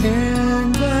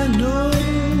 and I know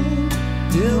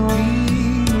there'll be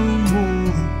no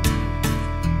more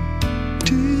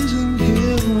tears in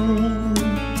heaven.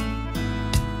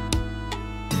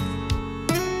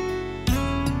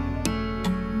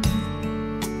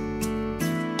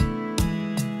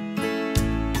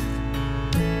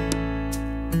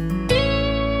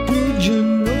 Would you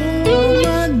know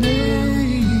my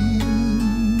name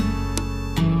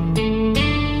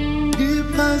if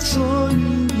I saw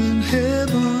you in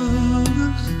heaven?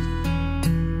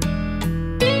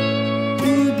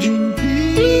 Would you be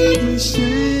the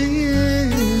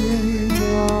same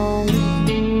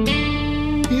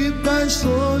if I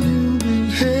saw you in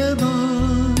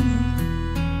heaven?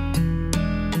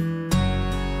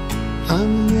 I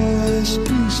must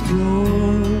be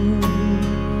strong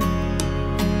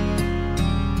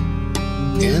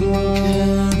and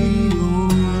carry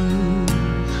on,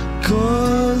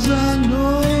 'cause I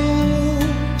know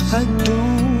I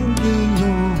don't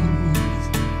belong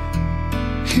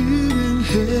here in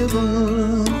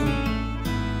heaven.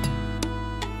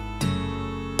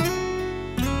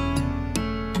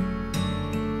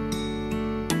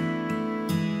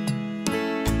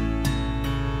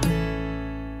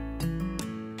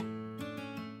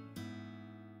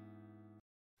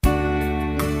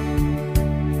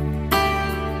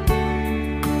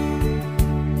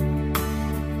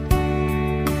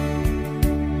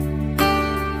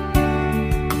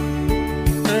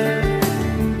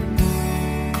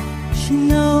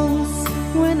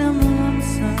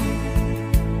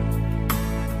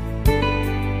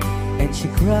 she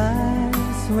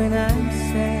cries when I'm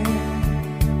sad.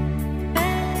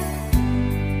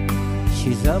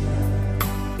 She's up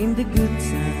in the good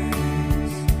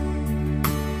times,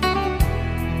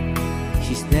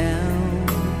 she's down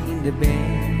in the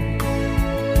bed.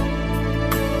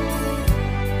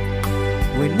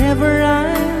 Whenever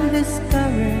I'm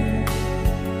discouraged,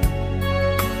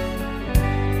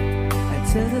 I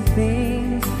tell the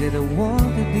things that I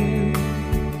want to do.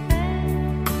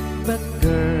 But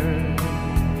girl,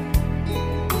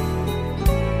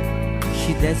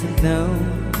 she doesn't know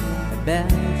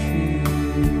about you.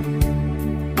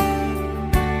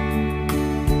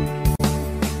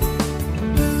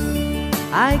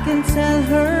 I can tell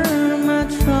her my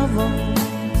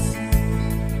troubles,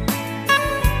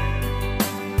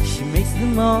 she makes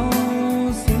them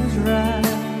all seem right.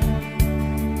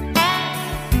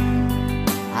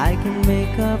 I can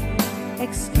make up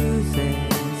excuses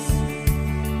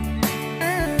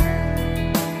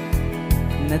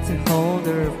not to hold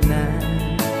her of night.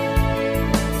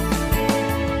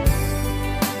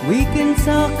 We can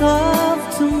talk of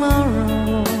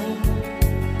tomorrow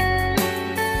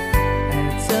and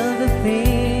tell the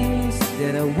things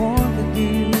that I want to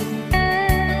do.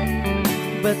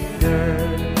 But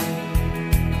girl,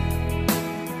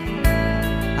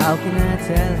 how can I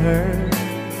tell her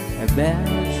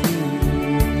about you?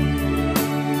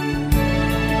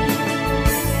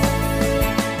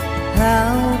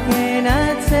 How can I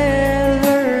tell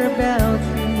her about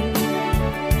you?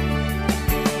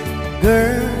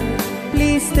 Girl,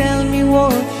 please tell me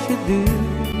what you do.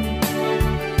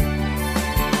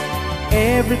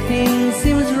 Everything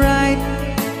seems right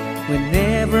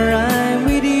whenever I'm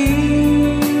with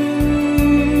you.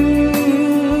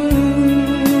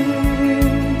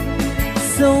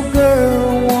 So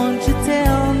girl, won't you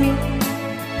tell me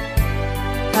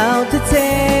how to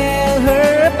tell her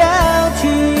about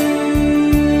you?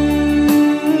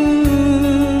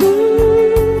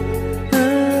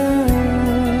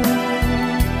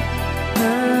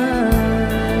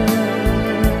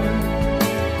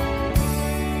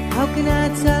 How can I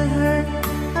tell her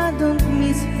I don't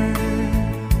miss her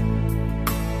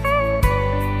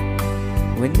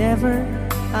whenever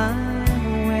I'm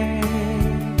away?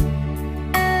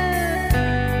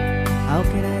 How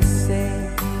can I say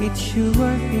it's you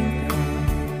I think of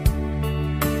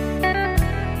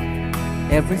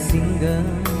every single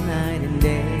night and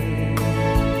day?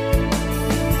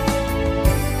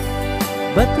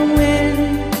 But when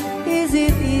is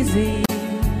it easy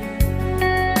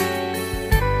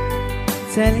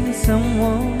telling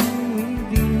someone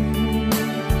with you?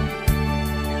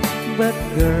 But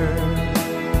girl,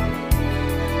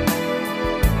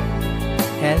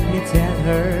 help me tell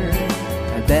her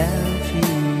about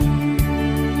you.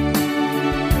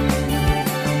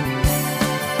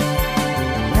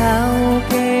 How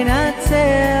can I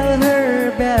tell her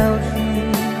about you?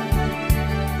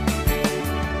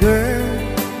 Girl,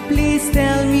 please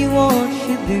tell me what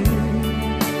you do.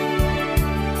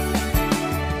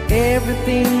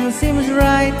 Everything seems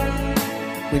right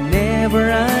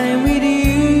whenever I'm with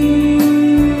you.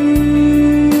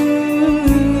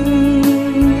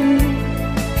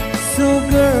 So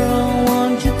girl,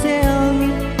 won't you tell me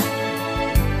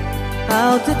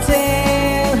how to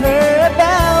tell her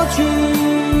about you?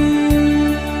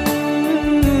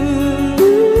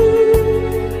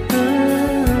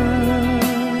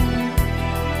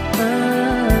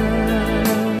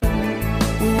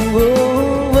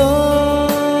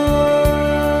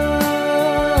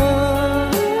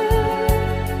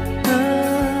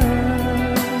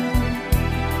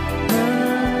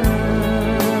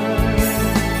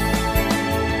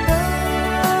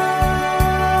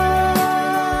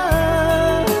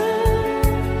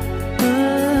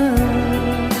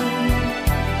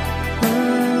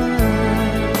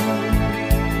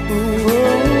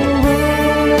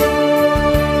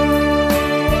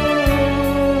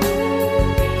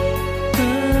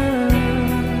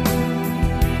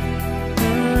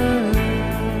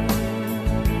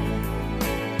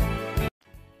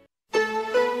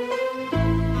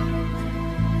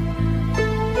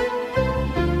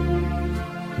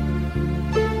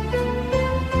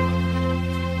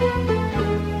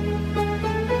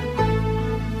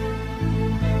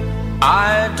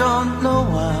 I don't know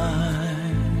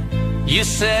why you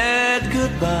said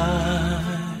goodbye.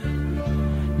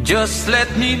 Just let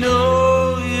me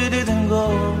know you didn't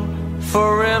go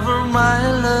forever, my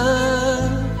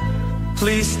love.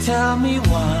 Please tell me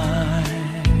why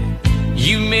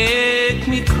you make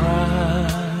me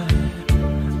cry.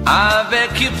 I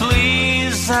beg you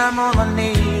please, I'm on my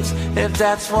knees if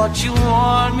that's what you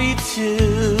want me to.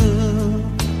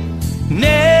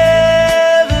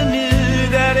 Never knew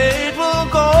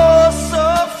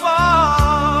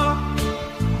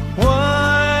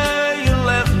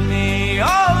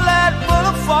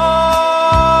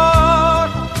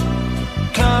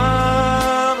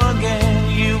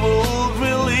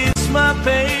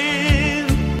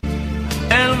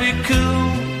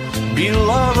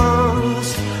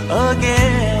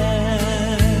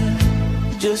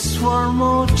just one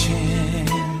more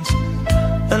chance,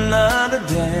 another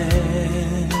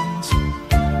dance,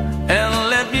 and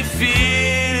let me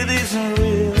feel it isn't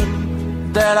real,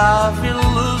 that I've been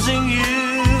losing you.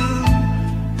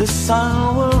 The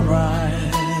sun will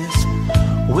rise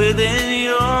within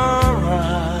your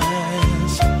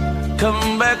eyes.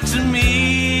 Come back to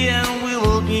me and we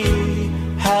will be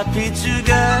happy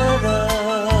together.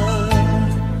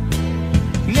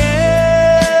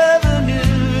 Never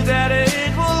knew that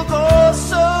it will go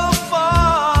so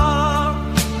far.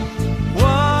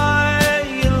 Why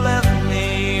you left me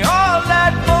all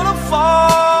that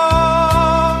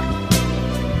far?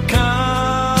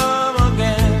 Come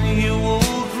again, you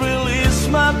won't release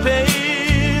my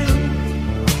pain,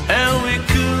 and we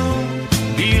could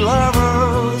be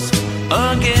lovers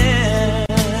again.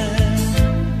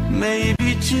 Maybe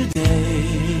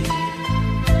today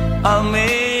I'll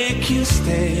make you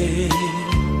stay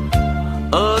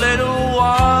a little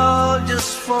while,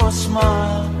 just for a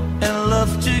smile and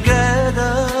love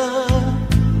together.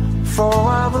 For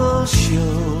I will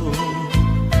show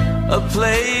a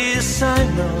place I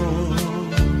know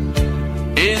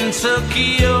in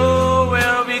Tokyo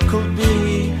where we could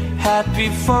be happy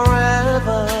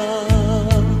forever.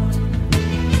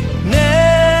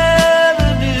 Never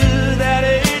knew that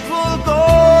it will go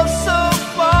so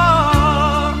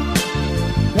far.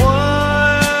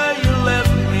 Why you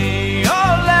left me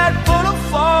all that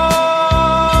far?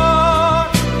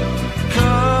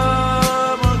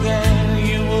 Come again,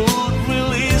 you would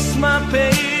release my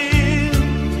pain,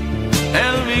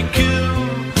 and we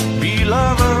could be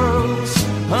lovers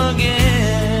again.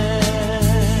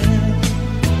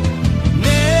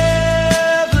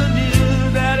 Never knew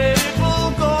that it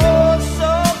will go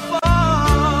so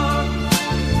far.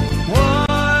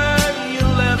 Why you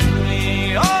left me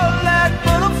all that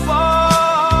far?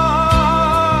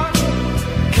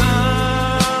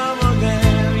 Come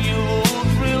again, you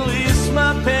would release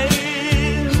my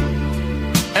pain,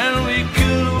 and we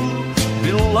could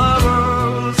be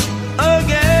lovers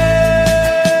again.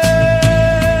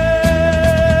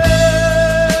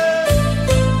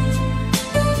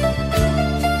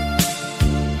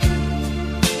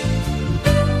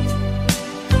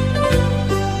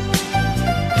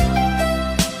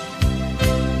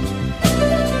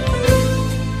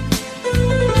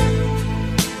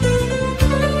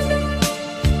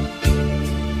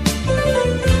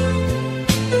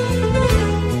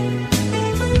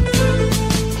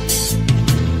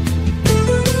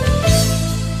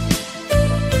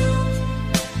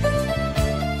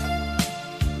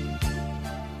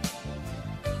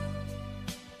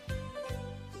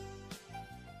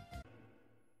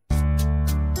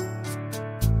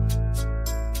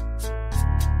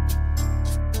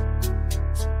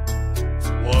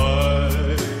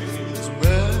 Wise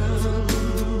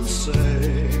men say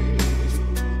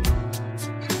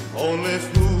only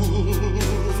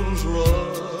fools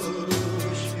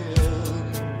rush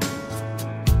in,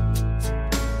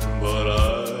 but I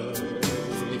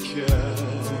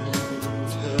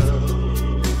can't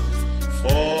help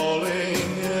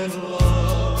falling in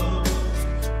love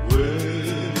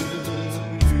with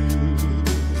you.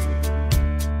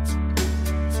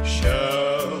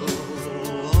 Shall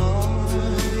I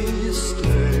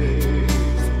stay?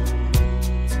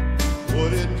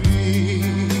 Would it be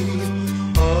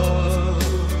a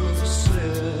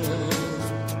sin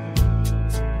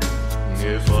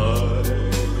if I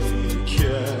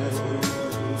can't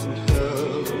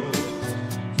help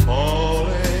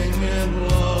falling in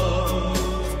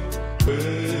love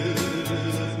with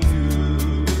you?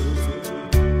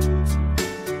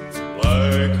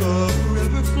 Like a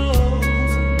river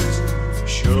flows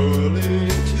surely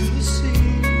to the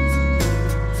sea,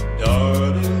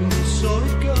 darling, so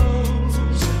it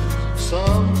goes.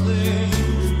 Some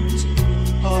things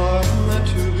are meant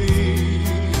to be.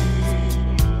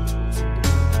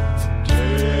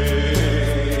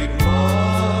 Take my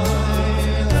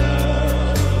hand,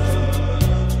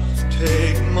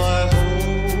 take my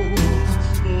whole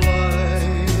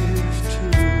life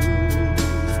too,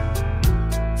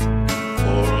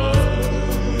 for I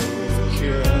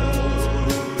can't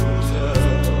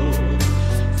help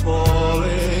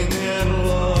falling in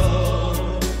love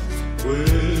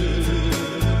with you.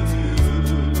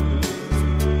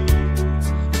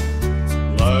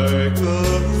 Like a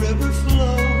river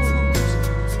flows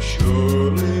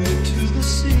surely to the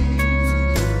sea,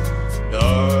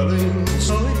 darling,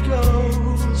 so it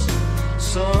goes.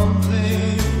 Some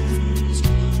things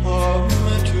are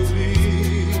meant to be.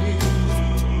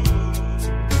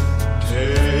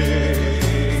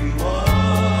 Take my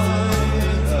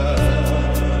hand,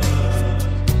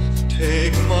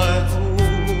 take my whole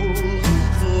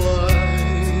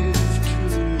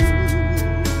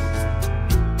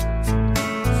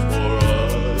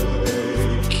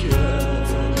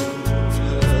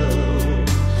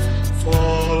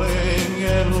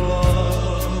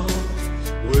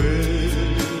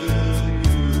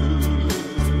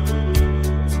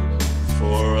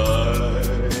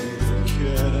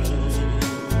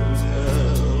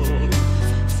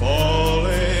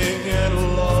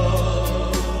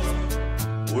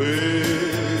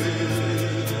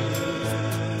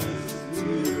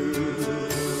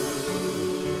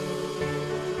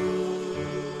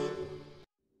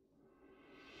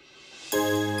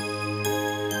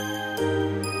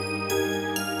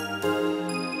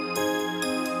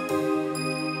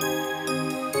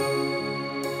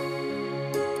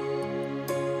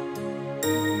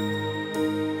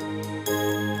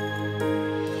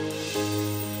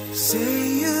Say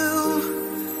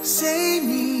you, say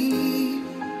me,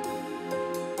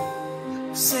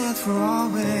 say it for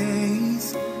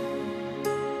always.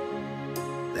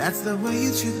 That's the way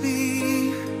it should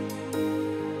be.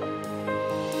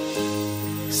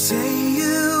 Say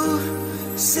you,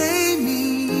 say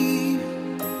me,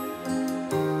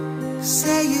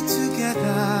 say it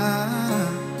together,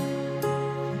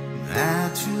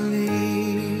 naturally.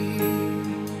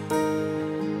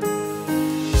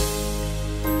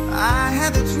 I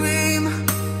had a dream,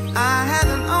 I had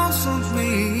an awesome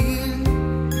dream.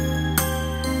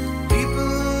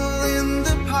 People in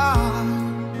the park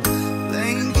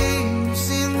playing games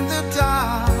in the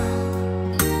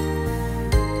dark,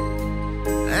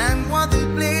 and what they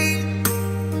played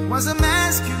was a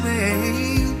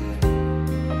masquerade.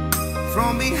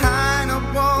 From behind the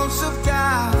walls of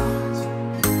doubt,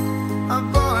 a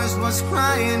voice was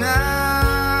crying out.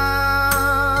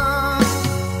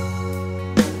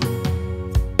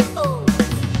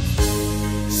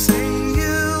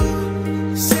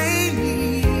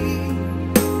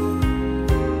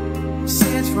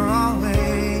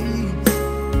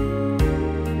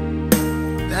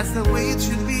 That's the way it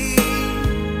should be.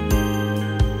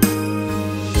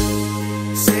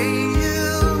 Say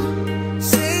you,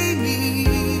 say me,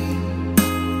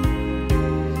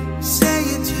 say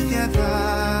it together,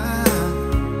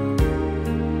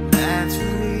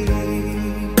 naturally.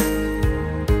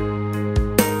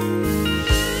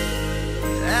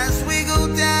 As we go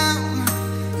down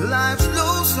life's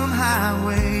lonesome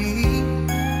highway,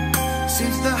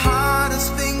 seems the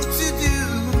hardest thing to do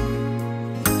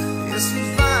is to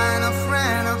find a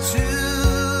friend or two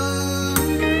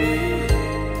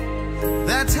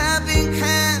that's having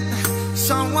hand,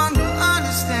 someone who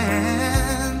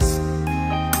understands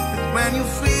that when you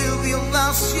feel you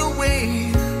lost your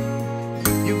way,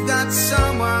 you've got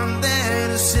someone there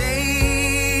to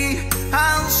say,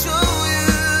 I'll show you.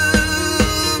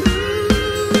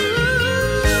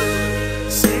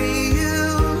 Say you,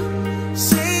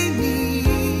 say me,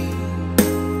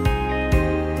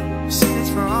 say it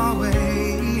for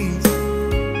always.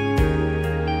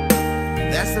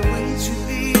 That's the way it should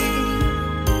be.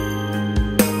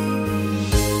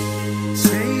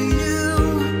 Say you,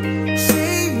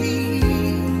 say me,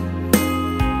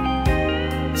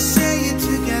 say it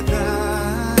together,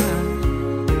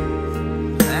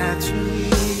 naturally.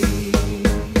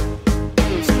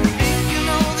 So if you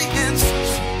know the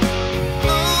answers,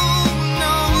 oh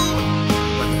no,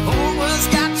 but the whole world's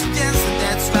got to dance, and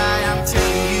that's why I'm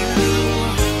telling you.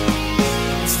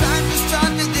 It's time to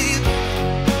start to live.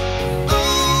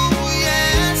 Oh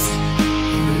yes,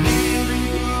 believe in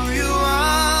who you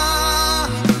are.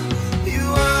 You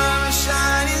are a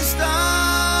shining star.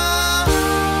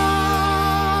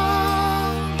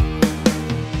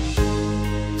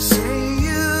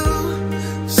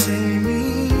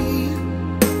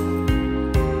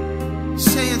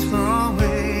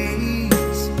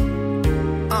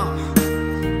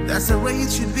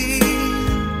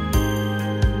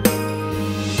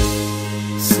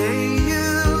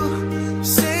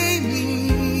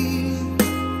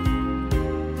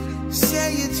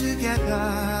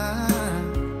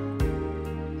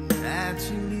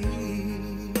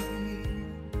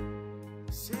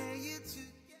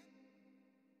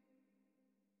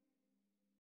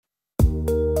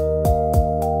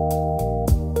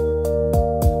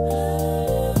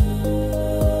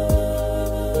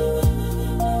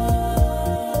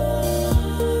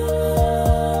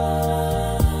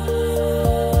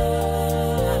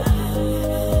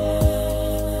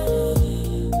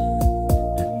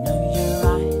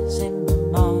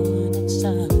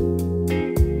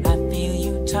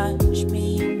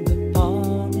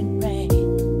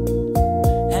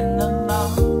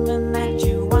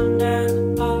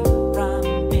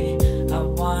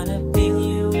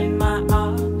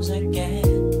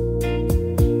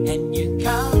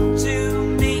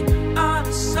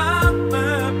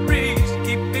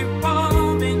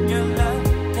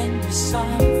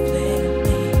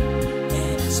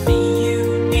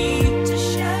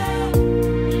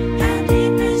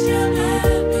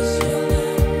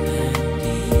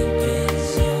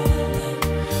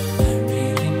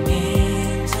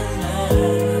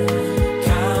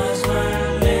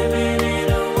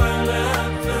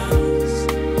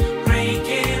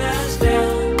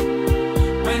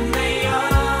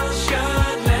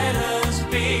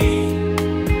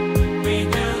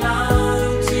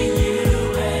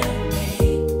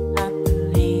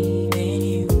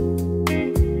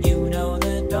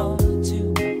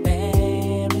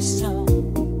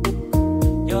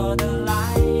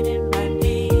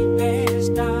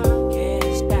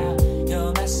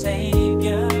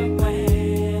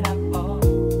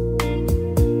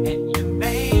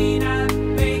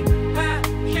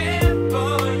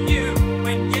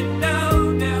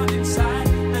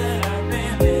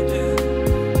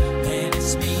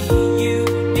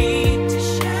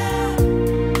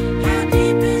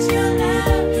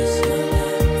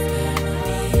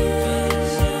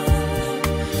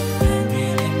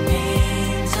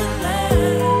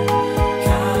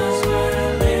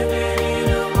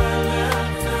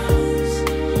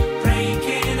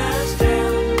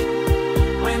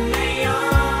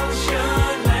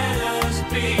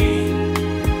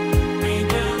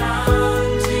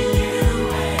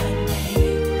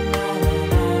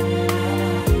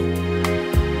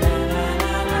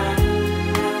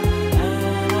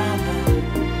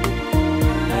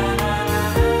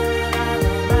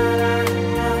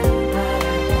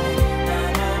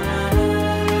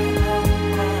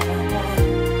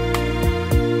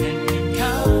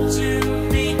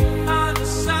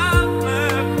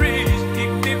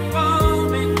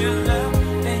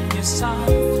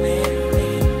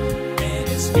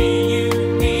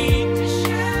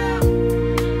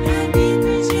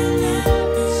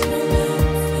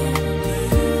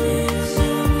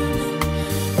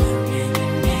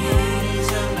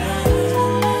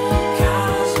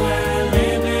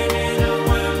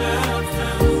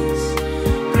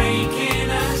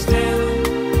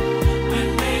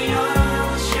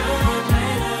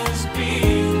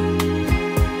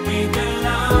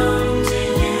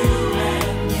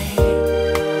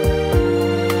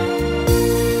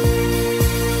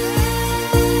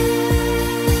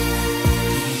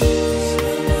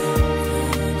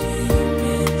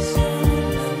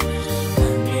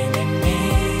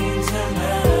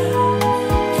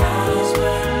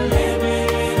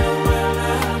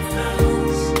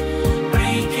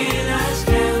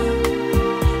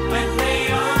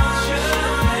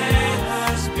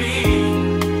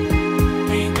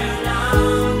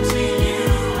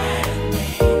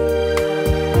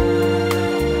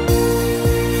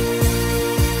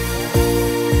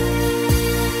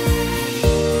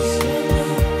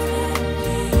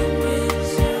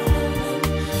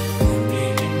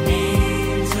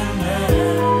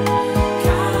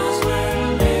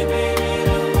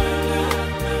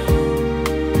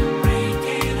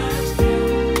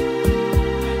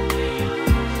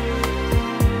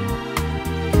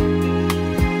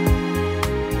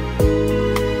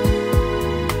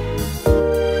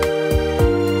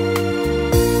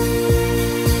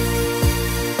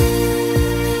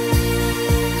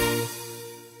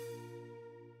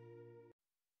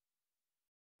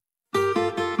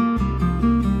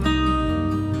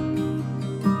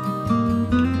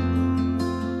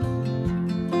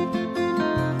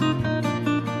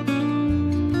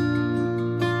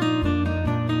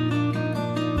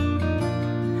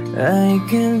 I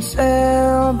can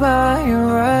tell by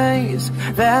your eyes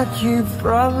that you've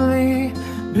probably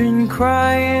been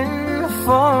crying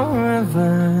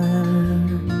forever.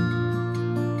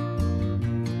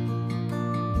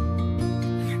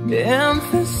 And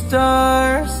the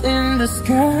stars in the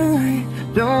sky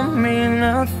don't mean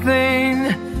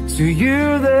nothing to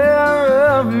you,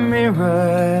 they're a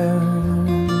mirror.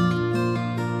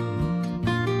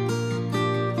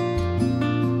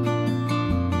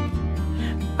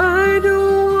 I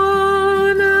don't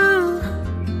wanna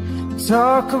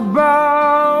talk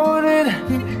about it,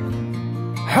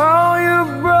 how you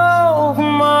broke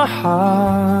my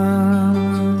heart.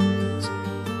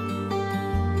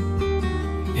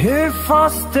 If I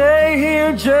stay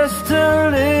here just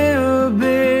a little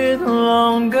bit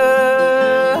longer,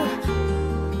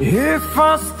 if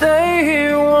I stay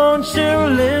here, won't you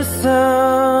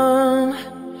listen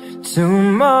to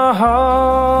my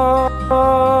heart?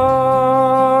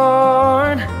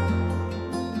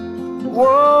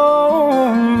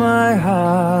 Whoa, my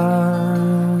heart.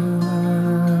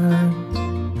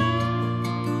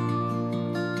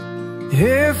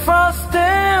 If I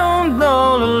stand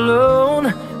all alone,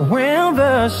 when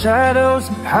the shadows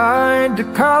hide the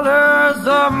colors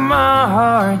of my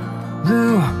heart,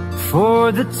 blue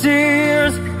for the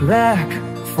tears, black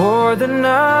for the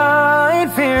night,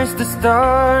 fierce the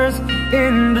stars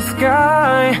in the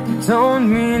sky don't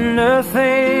mean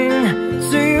nothing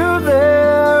to you,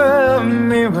 they're a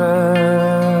mirror.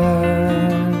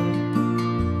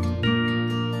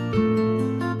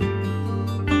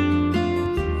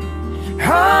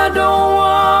 I don't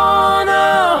wanna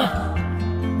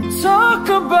talk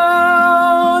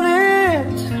about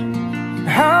it,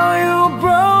 how you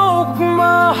broke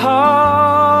my heart.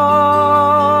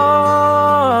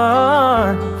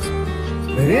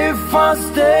 If I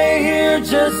stay here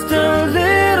just a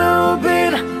little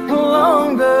bit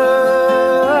longer,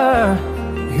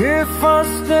 if I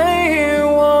stay here,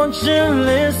 won't you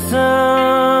listen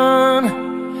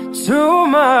to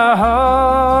my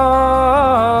heart?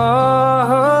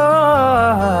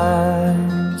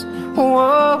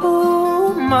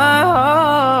 Whoa, my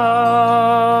heart.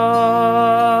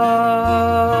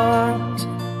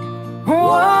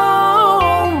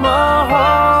 Whoa, my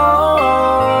heart.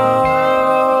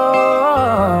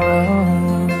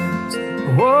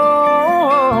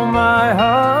 Whoa, my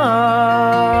heart.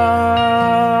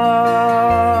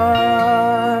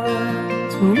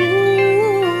 Ooh.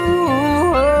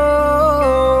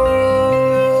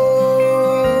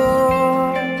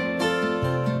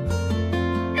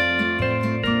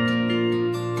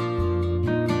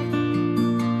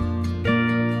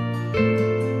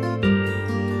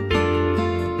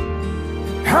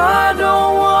 I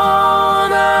don't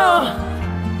wanna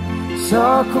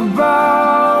talk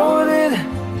about it,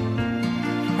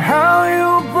 how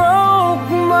you broke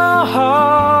my heart.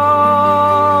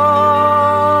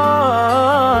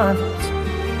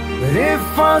 But if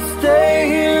I stay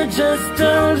here just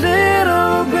a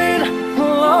little bit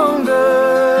longer,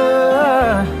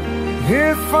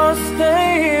 if I stay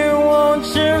here, won't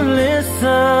you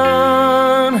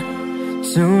listen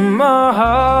to my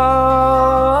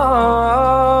heart?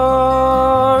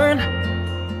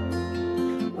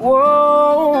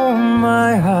 Whoa,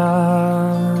 my heart.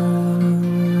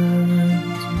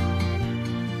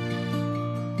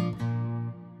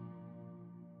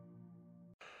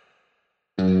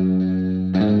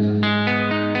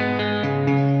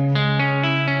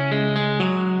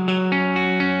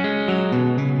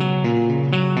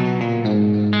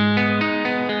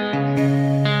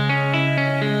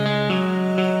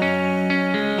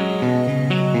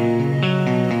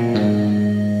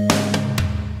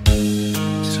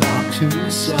 Talk to me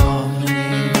softly,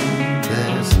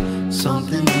 there's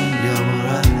something in your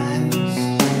eyes.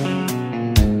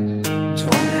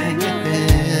 Don't hang your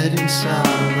head in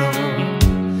sorrow,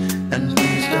 and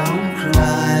please don't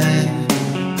cry.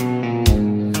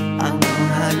 I know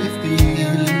how you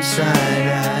feel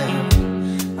inside,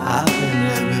 I've been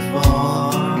there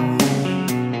before.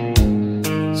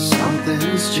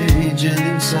 Something's changing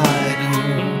inside you,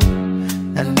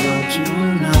 and don't you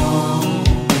know?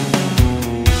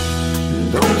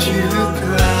 Don't you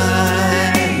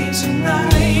cry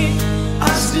tonight, I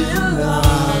still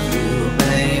love you,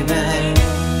 baby.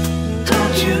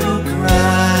 Don't you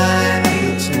cry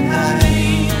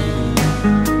tonight.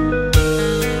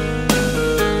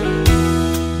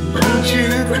 Don't you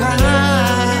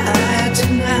cry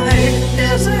tonight,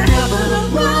 there's a heaven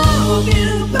above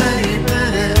you, baby.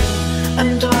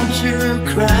 And don't you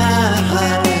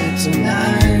cry tonight.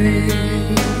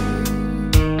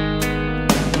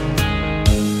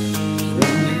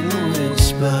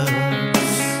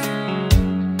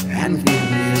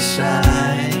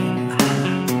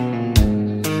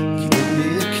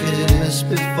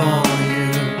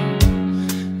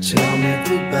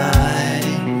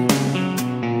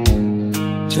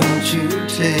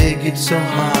 make it so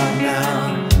hard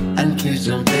now, and please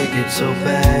don't take it so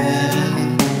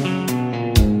bad.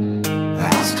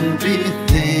 I'll still be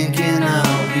thinking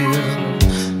of you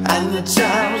and the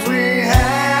times we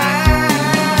had,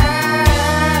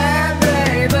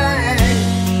 baby.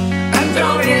 And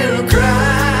don't you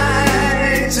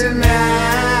cry tonight.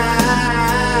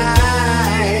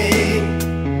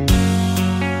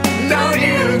 Don't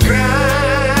you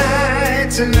cry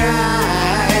tonight.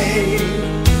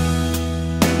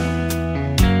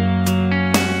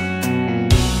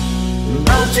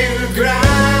 Don't you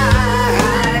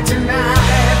cry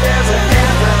tonight. There's a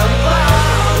heaven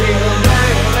above you,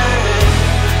 baby.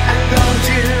 And don't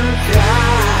you cry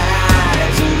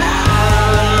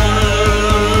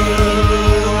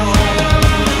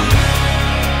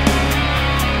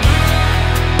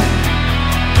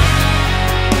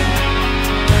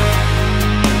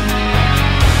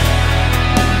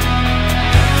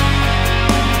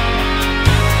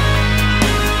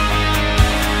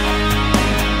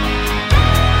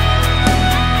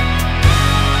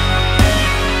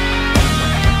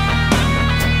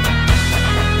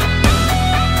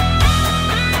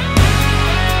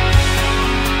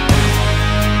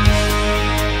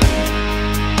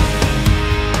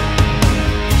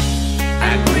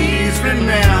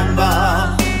remember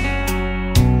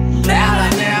that I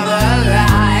never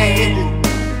lied.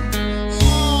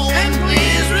 And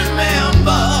please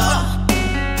remember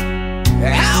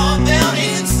how I felt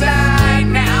inside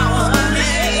now,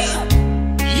 honey.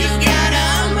 You gotta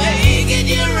make it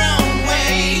your own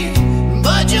way,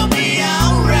 but you'll be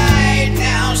alright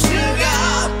now, sugar.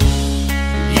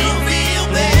 You'll feel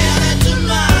better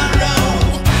tomorrow.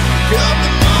 Come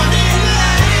the morning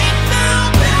light now,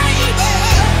 baby.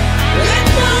 And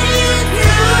don't you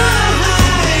cry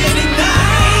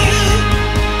tonight.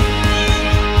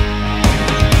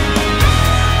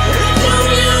 And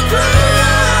don't you cry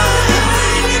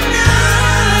tonight.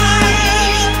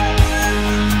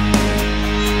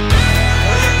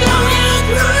 And don't you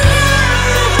cry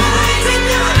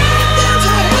tonight. There's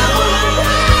a heaven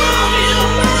above you,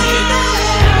 baby.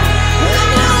 And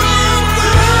don't you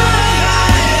cry.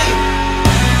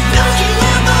 Don't you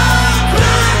ever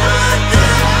cry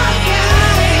tonight.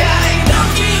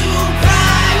 Don't you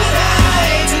cry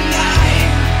tonight,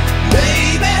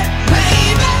 baby,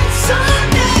 baby,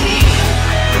 someday.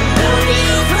 Don't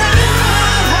you cry.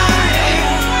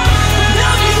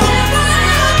 Don't you ever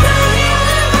cry.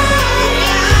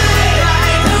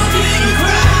 Don't you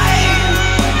cry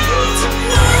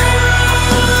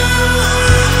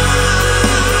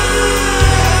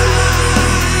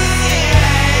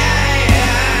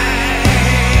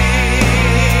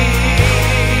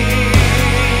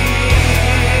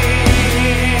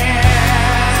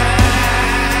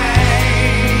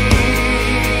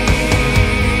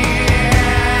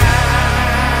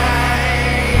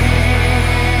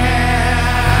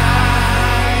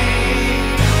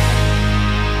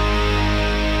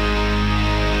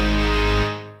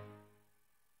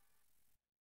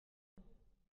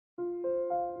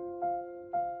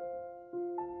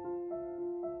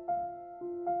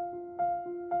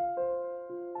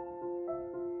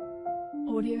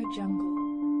Audio Jungle.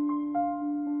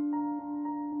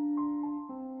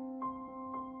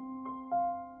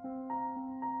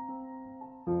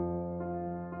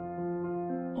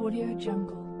 Audio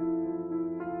Jungle.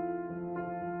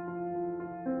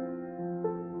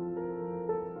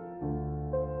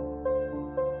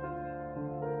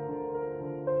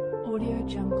 Audio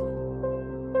Jungle.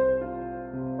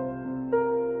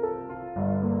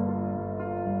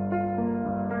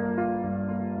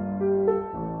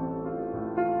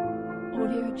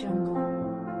 Audio Jungle.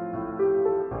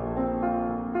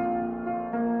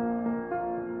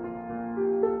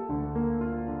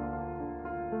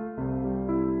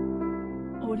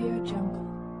 Audio Jungle.